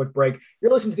after a quick break.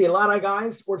 You're listening to the Illini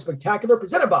Guys Sports Spectacular,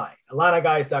 presented by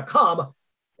IlliniGuys.com.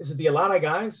 This is the Illini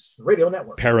Guys Radio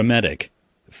Network. Paramedic,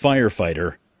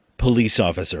 firefighter, police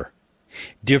officer.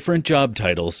 Different job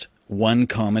titles, one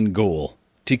common goal: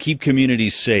 to keep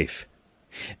communities safe.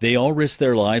 They all risk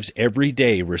their lives every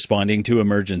day responding to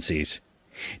emergencies.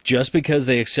 Just because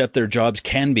they accept their jobs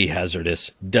can be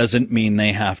hazardous doesn't mean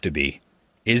they have to be.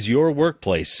 Is your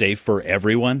workplace safe for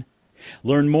everyone?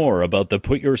 Learn more about the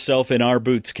Put Yourself in Our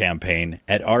Boots campaign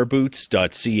at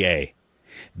ourboots.ca.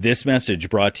 This message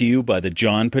brought to you by the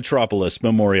John Petropoulos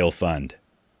Memorial Fund.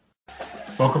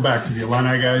 Welcome back to the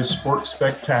Illini Guys Sports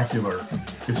Spectacular.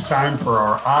 It's time for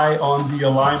our Eye on the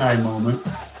Illini moment,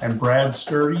 and Brad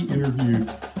Sturdy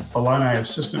interviewed Illini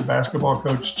assistant basketball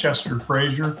coach Chester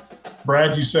Frazier.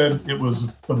 Brad, you said it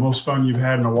was the most fun you've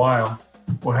had in a while.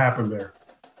 What happened there?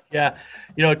 Yeah,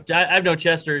 I've known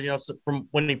Chester, from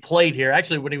when he played here.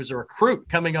 Actually, when he was a recruit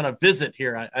coming on a visit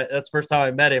here, that's the first time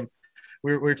I met him.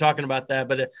 We were talking about that.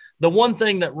 But the one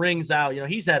thing that rings out,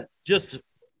 he's had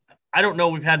I don't know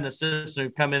we've had an assistant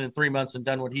who's come in 3 months and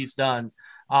done what he's done.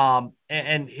 And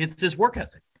it's his work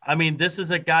ethic. I mean, this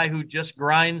is a guy who just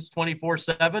grinds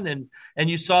 24/7. And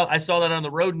I saw that on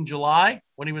the road in July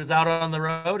when he was out on the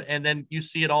road. And then you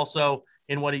see it also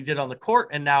in what he did on the court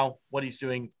and now what he's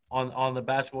doing on the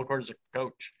basketball court as a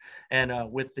coach and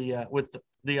with the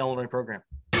Illinois program.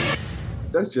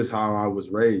 That's just how I was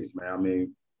raised, man. I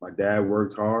mean, my dad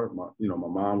worked hard. My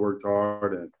mom worked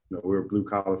hard, and we're a blue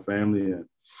collar family, and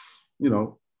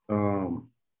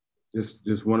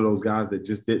just one of those guys that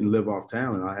just didn't live off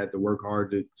talent. I had to work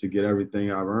hard to get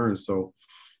everything I've earned. So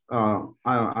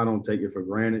I don't take it for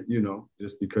granted,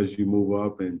 just because you move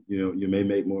up and you may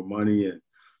make more money, and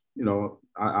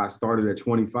I started at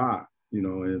 25.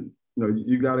 You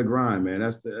got to grind, man.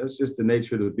 That's just the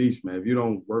nature of the beast, man. If you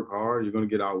don't work hard, you're going to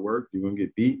get outworked. You're going to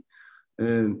get beat.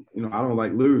 And, I don't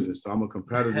like losing. So I'm a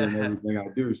competitor in everything I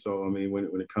do. So, I mean,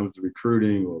 when it comes to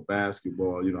recruiting or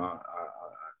basketball,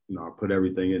 I put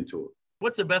everything into it.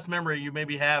 What's the best memory you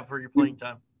maybe have for your playing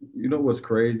time? You know what's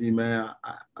crazy, man?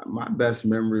 My best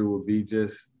memory will be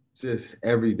just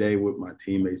every day with my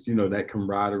teammates. That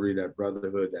camaraderie, that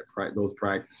brotherhood, those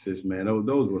practices, man.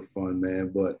 Those were fun,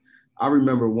 man. But I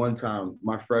remember one time,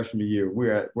 my freshman year,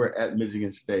 we're at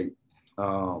Michigan State,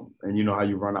 and you know how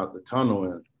you run out the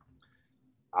tunnel, and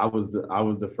I was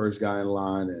the first guy in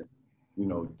line, and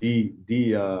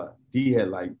D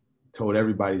had told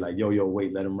everybody yo,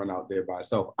 wait, let him run out there by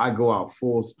himself. I go out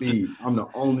full speed. I'm the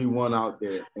only one out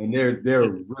there, and they're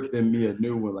ripping me a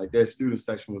new one. Like their student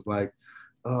section was like,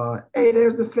 hey,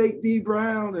 there's the fake D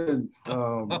Brown, and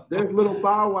there's little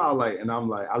Bow Wow, and I'm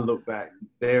like, I look back,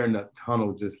 they're in the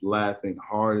tunnel just laughing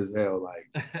hard as hell,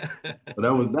 But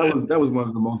that was one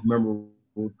of the most memorable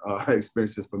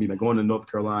experiences for me. Going to North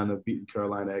Carolina, beating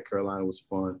Carolina at Carolina was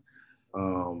fun.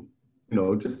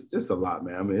 Just a lot,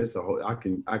 man. I mean, it's a whole. I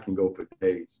can go for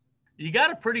days. You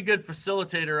got a pretty good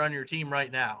facilitator on your team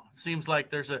right now. Seems like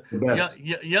there's a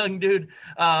young dude,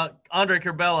 Andre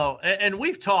Curbelo, and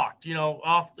we've talked,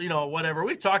 whatever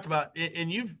we've talked about.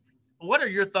 And what are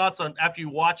your thoughts on after you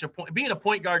watch being a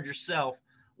point guard yourself?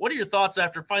 What are your thoughts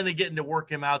after finally getting to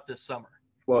work him out this summer?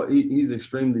 Well, he's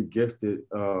extremely gifted.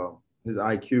 His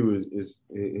IQ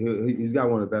he's got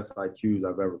one of the best IQs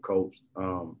I've ever coached.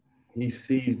 He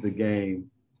sees the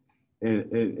game.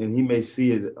 And he may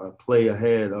see it play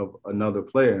ahead of another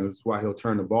player. And that's why he'll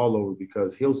turn the ball over,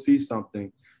 because he'll see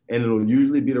something and it'll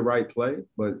usually be the right play,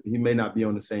 but he may not be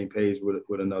on the same page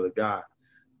with another guy.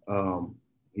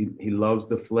 He loves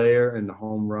the flair and the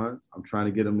home runs. I'm trying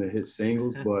to get him to hit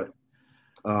singles, but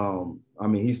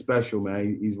he's special,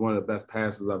 man. He's one of the best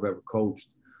passers I've ever coached.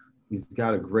 He's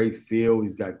got a great feel.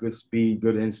 He's got good speed,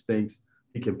 good instincts.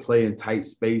 He can play in tight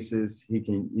spaces. He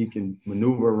can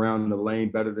maneuver around the lane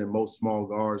better than most small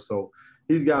guards. So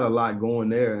he's got a lot going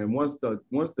there. And once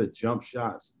the jump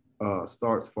shots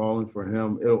starts falling for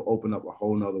him, it'll open up a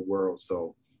whole nother world.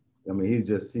 So,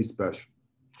 he's special.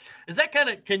 Is that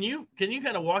can you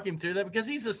kind of walk him through that? Because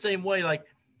he's the same way.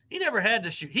 He never had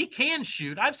to shoot. He can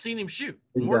shoot. I've seen him shoot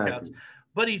in workouts,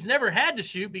 but he's never had to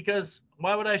shoot, because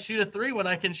why would I shoot a three when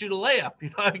I can shoot a layup?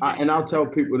 And I'll tell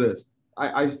people this.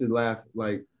 I used to laugh,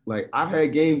 like I've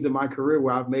had games in my career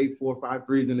where I've made 4 or 5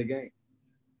 threes in the game.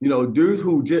 Dudes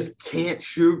who just can't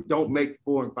shoot don't make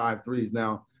 4 and 5 threes.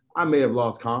 Now, I may have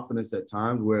lost confidence at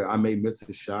times where I may miss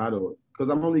a shot, or because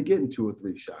I'm only getting 2 or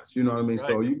 3 shots. You know what I mean? Right.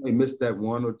 So you may miss that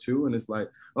 1 or 2, and it's like,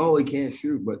 oh, he can't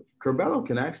shoot. But Curbelo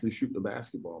can actually shoot the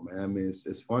basketball, man. I mean,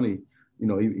 it's funny.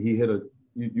 He hit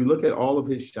you look at all of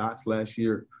his shots last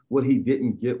year, what he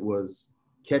didn't get was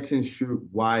catch and shoot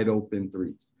wide open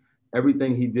threes.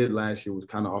 Everything he did last year was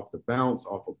kind of off the bounce,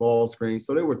 off a ball screen.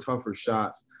 So they were tougher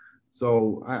shots.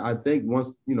 So I think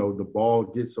once, the ball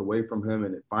gets away from him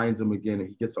and it finds him again and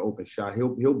he gets an open shot,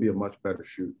 he'll be a much better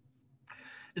shooter.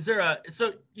 Is there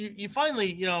so you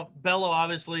finally, Bello,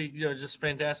 obviously, just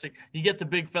fantastic. You get the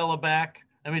big fella back.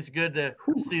 I mean, it's good to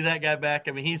see that guy back.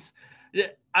 I mean,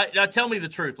 now tell me the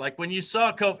truth. Like when you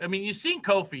saw Kofi, I mean, you've seen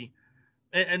Kofi,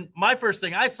 and my first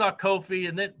thing, I saw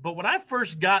Kofi, but when I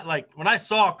first when I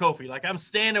saw Kofi, like I'm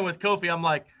standing with Kofi, I'm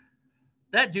like,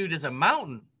 that dude is a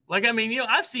mountain. Like, I mean,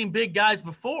 I've seen big guys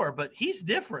before, but he's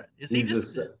different. He's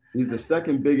the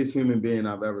second biggest human being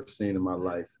I've ever seen in my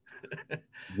life.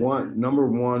 Number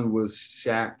one was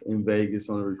Shaq in Vegas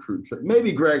on a recruit trip.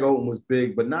 Maybe Greg Oden was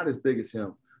big, but not as big as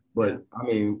him. But I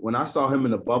mean, when I saw him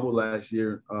in the bubble last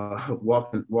year,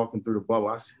 walking through the bubble,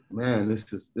 I said, man,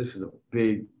 this is a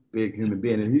big human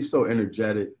being. And he's so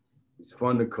energetic. He's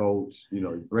fun to coach. He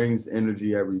brings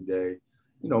energy every day.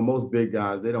 Most big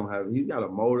guys, they don't have, he's got a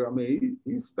motor. I mean,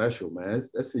 he's special, man.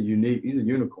 He's a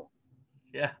unicorn.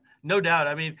 Yeah, no doubt.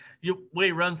 I mean, way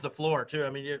he runs the floor too. I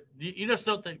mean, you just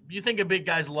don't think, you think a big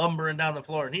guy's lumbering down the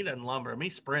floor, and he doesn't lumber. I mean, he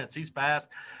sprints, he's fast.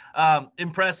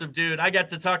 Impressive dude. I got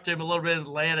to talk to him a little bit in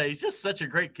Atlanta. He's just such a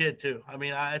great kid too. I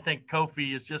mean, I think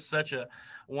Kofi is just such a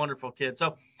wonderful kid.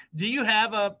 So do you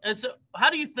have how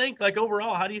do you think, like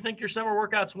overall, how do you think your summer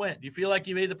workouts went? Do you feel like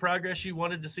you made the progress you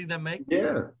wanted to see them make?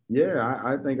 Yeah.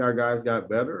 I think our guys got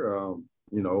better.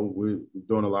 We're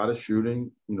doing a lot of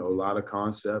shooting, a lot of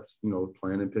concepts,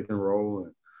 playing in pick and roll,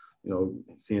 and,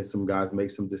 seeing some guys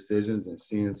make some decisions, and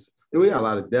we got a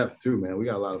lot of depth too, man. We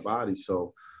got a lot of bodies.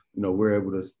 So, we're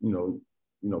able to,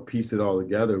 piece it all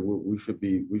together. We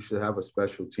should have a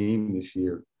special team this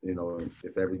year,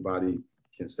 if everybody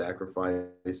can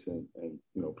sacrifice and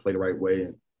play the right way.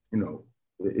 And,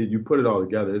 you put it all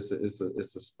together, it's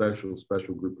a special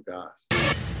group of guys.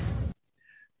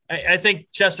 I think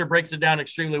Chester breaks it down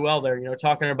extremely well there,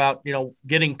 talking about,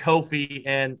 getting Kofi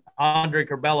and Andre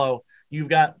Curbelo. You've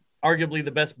got arguably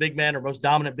the best big man or most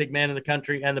dominant big man in the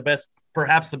country, and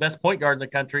perhaps the best point guard in the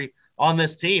country on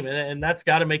this team. And that's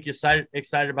got to make you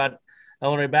excited about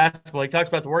Illinois basketball. He talks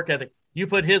about the work ethic. You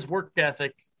put his work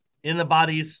ethic in the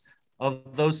bodies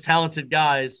of those talented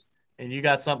guys, and you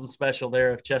got something special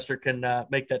there if Chester can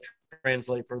make that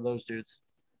translate for those dudes.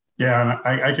 Yeah,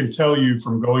 and I can tell you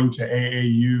from going to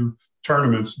AAU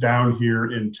tournaments down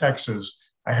here in Texas,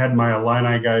 I had my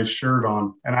Illini guys shirt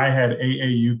on, and I had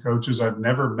AAU coaches I've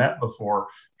never met before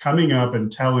coming up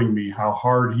and telling me how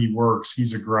hard he works.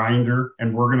 He's a grinder,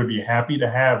 and we're going to be happy to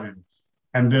have him.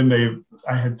 And then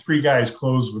I had 3 guys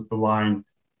close with the line,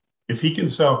 if he can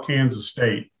sell Kansas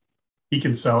State, he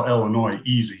can sell Illinois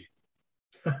easy.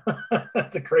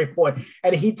 That's a great point.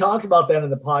 And he talks about that in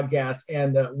the podcast,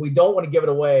 and we don't want to give it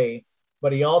away,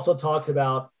 but he also talks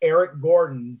about Eric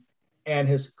Gordon and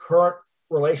his current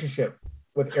relationship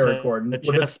with Eric Gordon. The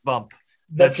chest bump.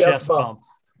 The chest bump.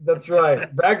 That's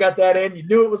right. Brad got that in. You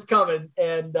knew it was coming.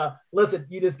 And listen,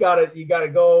 you gotta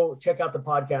go check out the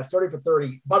podcast, 30 for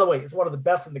 30. By the way, it's one of the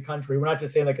best in the country. We're not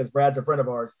just saying that because Brad's a friend of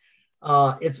ours.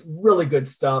 It's really good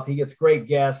stuff. He gets great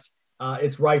guests.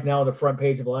 It's right now on the front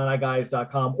page of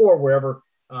IlliniGuys.com or wherever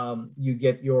you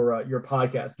get your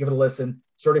podcast. Give it a listen.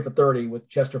 30 for 30 with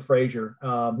Chester Frazier,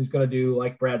 who's going to do,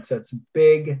 like Brad said, some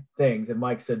big things, and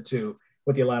Mike said too,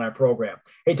 with the Illini program.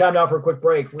 Hey, time now for a quick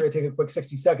break. We're going to take a quick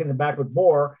 60 seconds and back with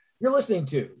more. You're listening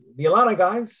to the Illini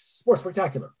Guys Sports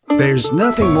Spectacular. There's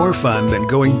nothing more fun than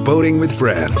going boating with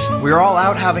friends. We were all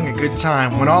out having a good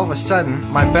time when all of a sudden,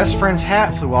 my best friend's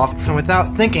hat flew off, and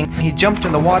without thinking, he jumped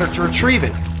in the water to retrieve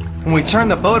it. When we turned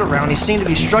the boat around, he seemed to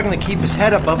be struggling to keep his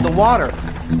head above the water.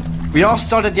 We all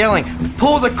started yelling,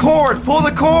 "Pull the cord! Pull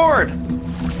the cord!"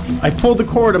 I pulled the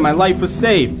cord and my life was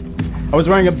saved. I was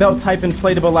wearing a belt-type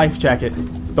inflatable life jacket.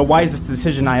 The wisest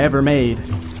decision I ever made.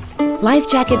 Life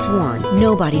jackets worn,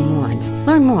 nobody mourns.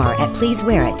 Learn more at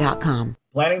pleasewearit.com.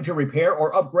 Planning to repair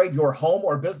or upgrade your home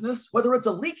or business? Whether it's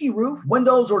a leaky roof,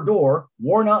 windows or door,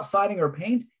 worn out siding or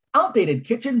paint, outdated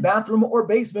kitchen, bathroom, or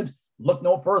basement, look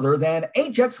no further than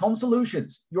HX Home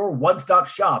Solutions, your one-stop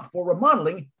shop for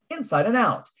remodeling inside and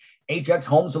out. HX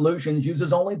Home Solutions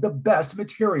uses only the best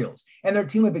materials, and their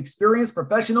team of experienced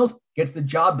professionals gets the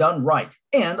job done right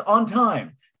and on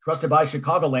time. Trusted by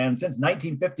Chicagoland since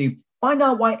 1950, find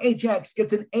out why HX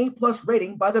gets an A+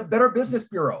 rating by the Better Business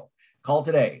Bureau. Call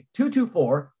today,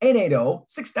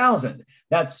 224-880-6000.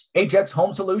 That's HX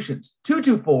Home Solutions,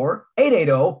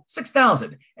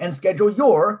 224-880-6000, and schedule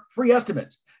your free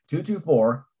estimate.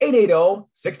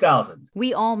 224-880-6000.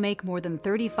 We all make more than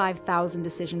 35,000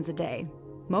 decisions a day.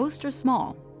 Most are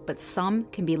small, but some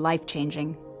can be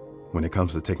life-changing. When it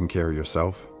comes to taking care of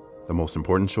yourself, the most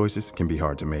important choices can be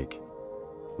hard to make.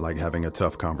 Like having a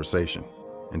tough conversation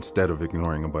instead of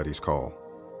ignoring a buddy's call.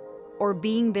 Or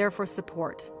being there for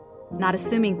support, not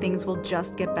assuming things will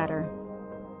just get better.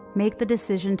 Make the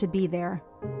decision to be there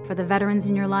for the veterans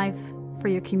in your life, for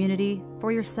your community,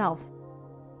 for yourself.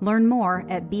 Learn more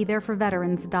at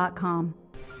BeThereForVeterans.com.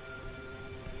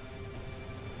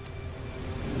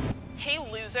 Hey,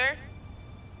 loser.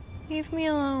 Leave me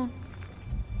alone.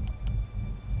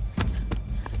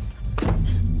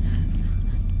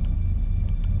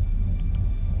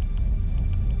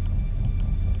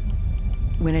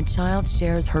 When a child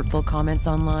shares hurtful comments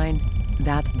online,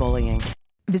 that's bullying.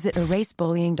 Visit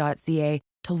erasebullying.ca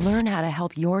to learn how to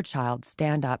help your child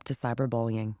stand up to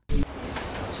cyberbullying.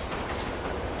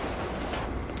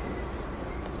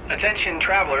 Attention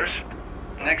travelers.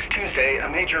 Next Tuesday, a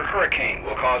major hurricane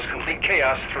will cause complete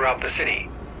chaos throughout the city.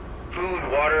 Food,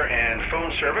 water, and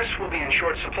phone service will be in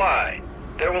short supply.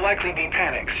 There will likely be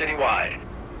panic citywide.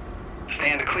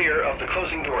 Stand clear of the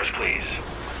closing doors, please.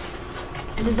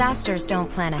 Disasters don't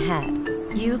plan ahead.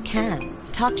 You can.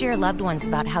 Talk to your loved ones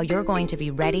about how you're going to be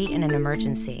ready in an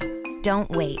emergency. Don't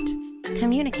wait.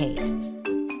 Communicate.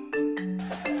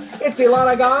 It's the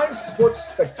Illini Guys Sports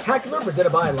Spectacular presented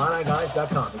by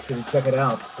IlliniGuys.com. Make sure you check it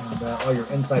out and all your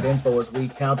inside info as we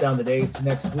count down the days to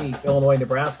next week. Illinois,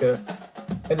 Nebraska,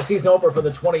 and the season opener for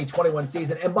the 2021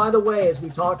 season. And by the way, as we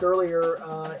talked earlier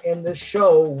in this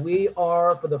show, we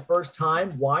are for the first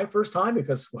time. Why first time?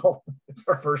 Because, well, it's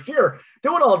our first year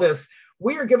doing all this.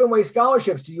 We are giving away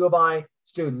scholarships to U of I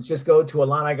students. Just go to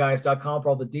IlliniGuys.com for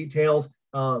all the details.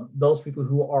 Those people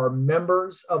who are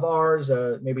members of ours,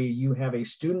 maybe you have a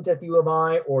student at the U of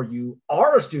I or you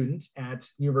are a student at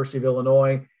University of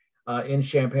Illinois in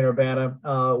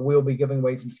Champaign-Urbana, we'll be giving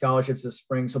away some scholarships this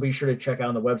spring. So be sure to check out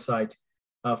on the website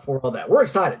for all that. We're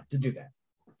excited to do that.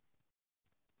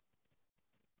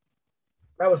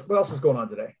 What else is going on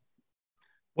today?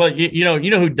 Well, you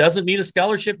know who doesn't need a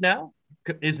scholarship now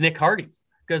is Nick Hardy,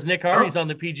 because Nick Hardy's on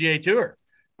the PGA Tour.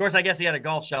 Of course, I guess he had a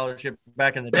golf scholarship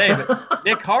back in the day, but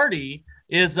Nick Hardy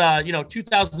is,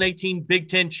 2018 Big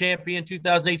Ten champion,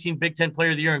 2018 Big Ten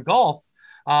Player of the Year in golf.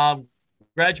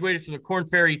 Graduated from the Korn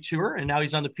Ferry Tour, and now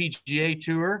he's on the PGA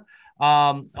Tour.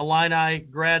 Illini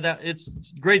grad. It's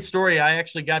a great story. I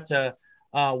actually got to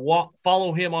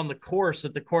follow him on the course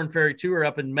at the Korn Ferry Tour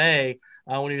up in May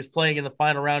when he was playing in the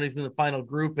final round. He's in the final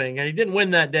grouping, and he didn't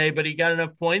win that day, but he got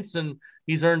enough points and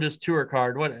he's earned his tour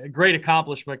card. What a great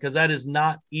accomplishment, because that is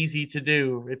not easy to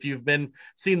do if you've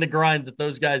seen the grind that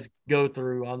those guys go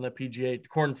through on the PGA,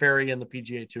 Korn Ferry and the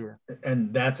PGA Tour.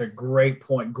 And that's a great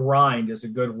point. Grind is a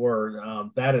good word.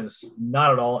 That is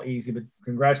not at all easy, but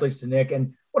congratulations to Nick.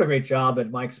 And what a great job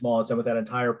that Mike Small has done with that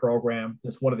entire program.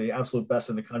 It's one of the absolute best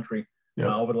in the country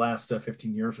over the last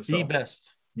 15 years or so. The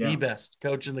best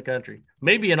coach in the country,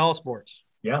 maybe in all sports.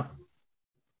 Yeah.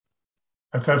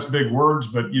 That's big words,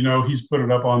 but he's put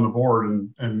it up on the board,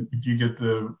 and if you get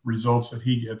the results that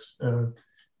he gets,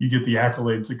 you get the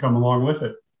accolades that come along with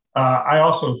it. I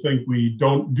also think we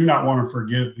do not want to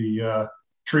forget the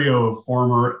trio of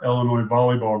former Illinois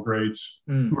volleyball greats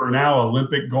who are now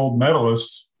Olympic gold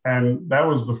medalists, and that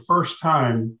was the first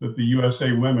time that the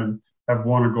USA women have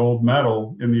won a gold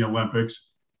medal in the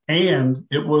Olympics, and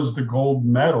it was the gold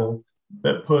medal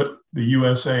that put the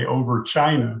USA over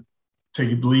China to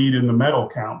lead in the medal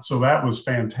count. So that was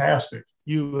fantastic.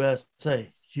 USA.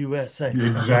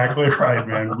 Exactly right,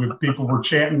 man. People were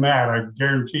chanting that, I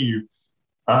guarantee you,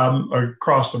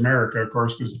 across America, of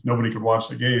course, because nobody could watch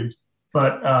the games.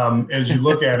 But as you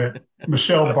look at it,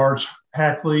 Michelle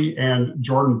Barch-Hackley and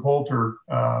Jordan Poulter,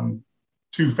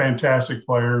 two fantastic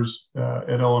players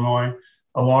at Illinois,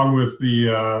 along with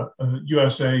the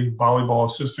USA volleyball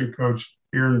assistant coach,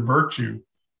 Erin Virtue,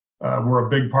 were a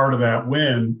big part of that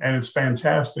win. And it's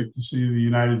fantastic to see the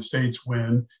United States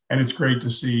win. And it's great to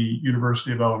see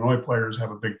University of Illinois players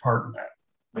have a big part in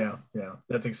that. Yeah.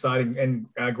 That's exciting. And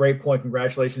great point.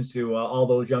 Congratulations to all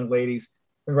those young ladies.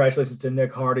 Congratulations to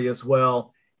Nick Hardy as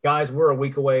well. Guys, we're a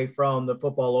week away from the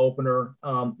football opener.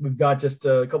 We've got just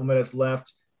a couple minutes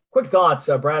left. Quick thoughts,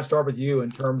 Brad, start with you in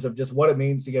terms of just what it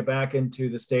means to get back into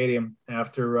the stadium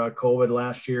after COVID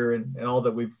last year and all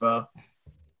that we've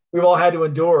all had to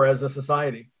endure as a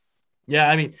society. Yeah,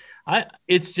 I mean,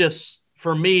 it's just,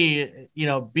 for me,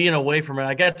 being away from it,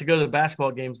 I got to go to the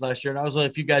basketball games last year, and I was one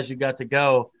of the few guys who got to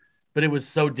go, but it was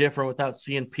so different without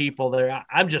seeing people there.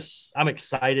 I'm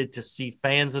excited to see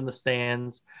fans in the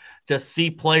stands, to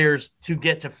see players, to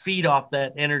get to feed off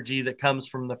that energy that comes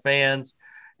from the fans.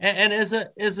 And as a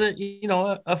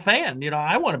fan,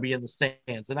 I want to be in the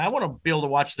stands, and I want to be able to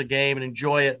watch the game and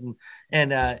enjoy it.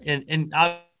 And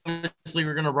obviously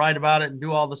we're going to write about it and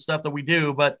do all the stuff that we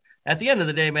do. But at the end of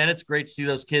the day, man, it's great to see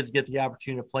those kids get the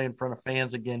opportunity to play in front of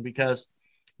fans again, because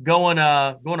going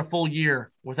a full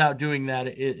year without doing that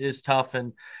is tough.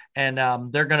 And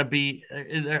they're going to be,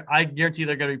 I guarantee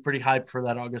they're going to be pretty hyped for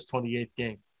that August 28th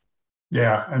game.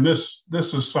 Yeah. And this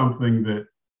is something that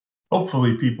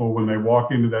hopefully people, when they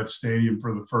walk into that stadium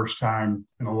for the first time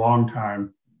in a long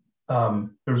time,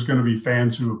 there's going to be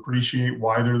fans who appreciate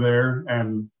why they're there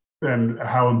and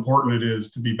how important it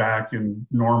is to be back in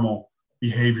normal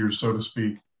behavior, so to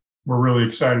speak. We're really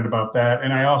excited about that.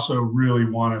 And I also really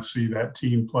want to see that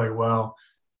team play well.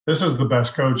 This is the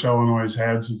best coach Illinois has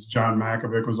had since John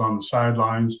Makovic was on the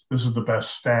sidelines. This is the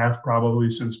best staff probably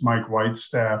since Mike White's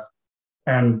staff.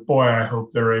 And boy, I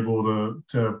hope they're able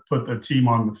to put the team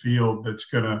on the field that's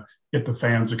going to get the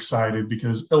fans excited,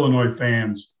 because Illinois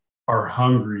fans are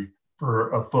hungry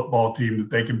for a football team that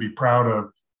they can be proud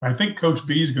of. I think Coach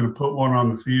B is going to put one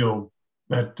on the field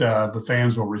that the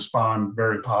fans will respond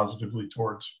very positively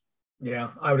towards. Yeah,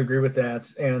 I would agree with that.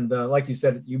 And like you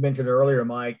said, you mentioned earlier,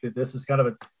 Mike, that this is kind of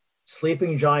a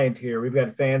sleeping giant here. We've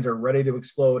got fans who are ready to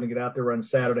explode and get out there on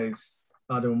Saturdays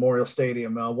to Memorial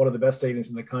Stadium, one of the best stadiums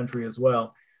in the country as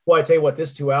well. Well, I tell you what,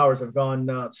 this 2 hours have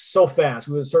gone so fast.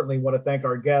 We would certainly want to thank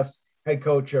our guest, head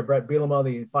coach Bret Bielema,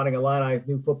 the Fighting Illini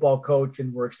new football coach,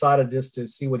 and we're excited just to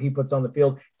see what he puts on the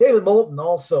field. David Moulton,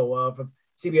 also from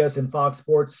CBS and Fox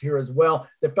Sports here as well.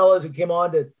 The fellows who came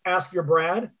on to Ask Your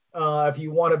Brad, if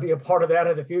you want to be a part of that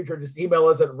in the future, just email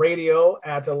us at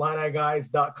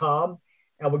radio@IlliniGuys.com,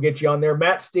 and we'll get you on there.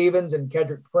 Matt Stevens and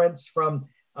Kedrick Prince from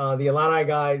the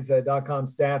IlliniGuys.com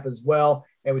staff as well.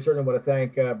 And we certainly want to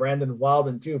thank Brandon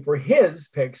Wilden, too, for his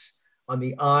picks on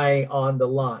the Eye on the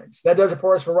Lines. That does it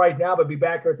for us for right now, but be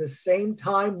back here at the same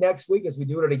time next week as we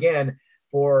do it again.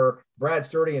 For Brad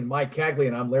Sturdy and Mike Cagley,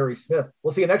 and I'm Larry Smith.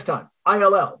 We'll see you next time.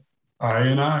 ILL.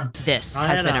 I. This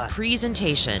has been a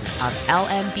presentation of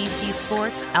LMBC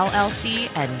Sports, LLC,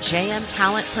 and JM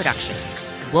Talent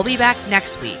Productions. We'll be back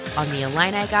next week on the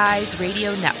Illini Guys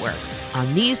Radio Network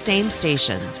on these same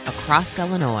stations across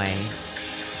Illinois.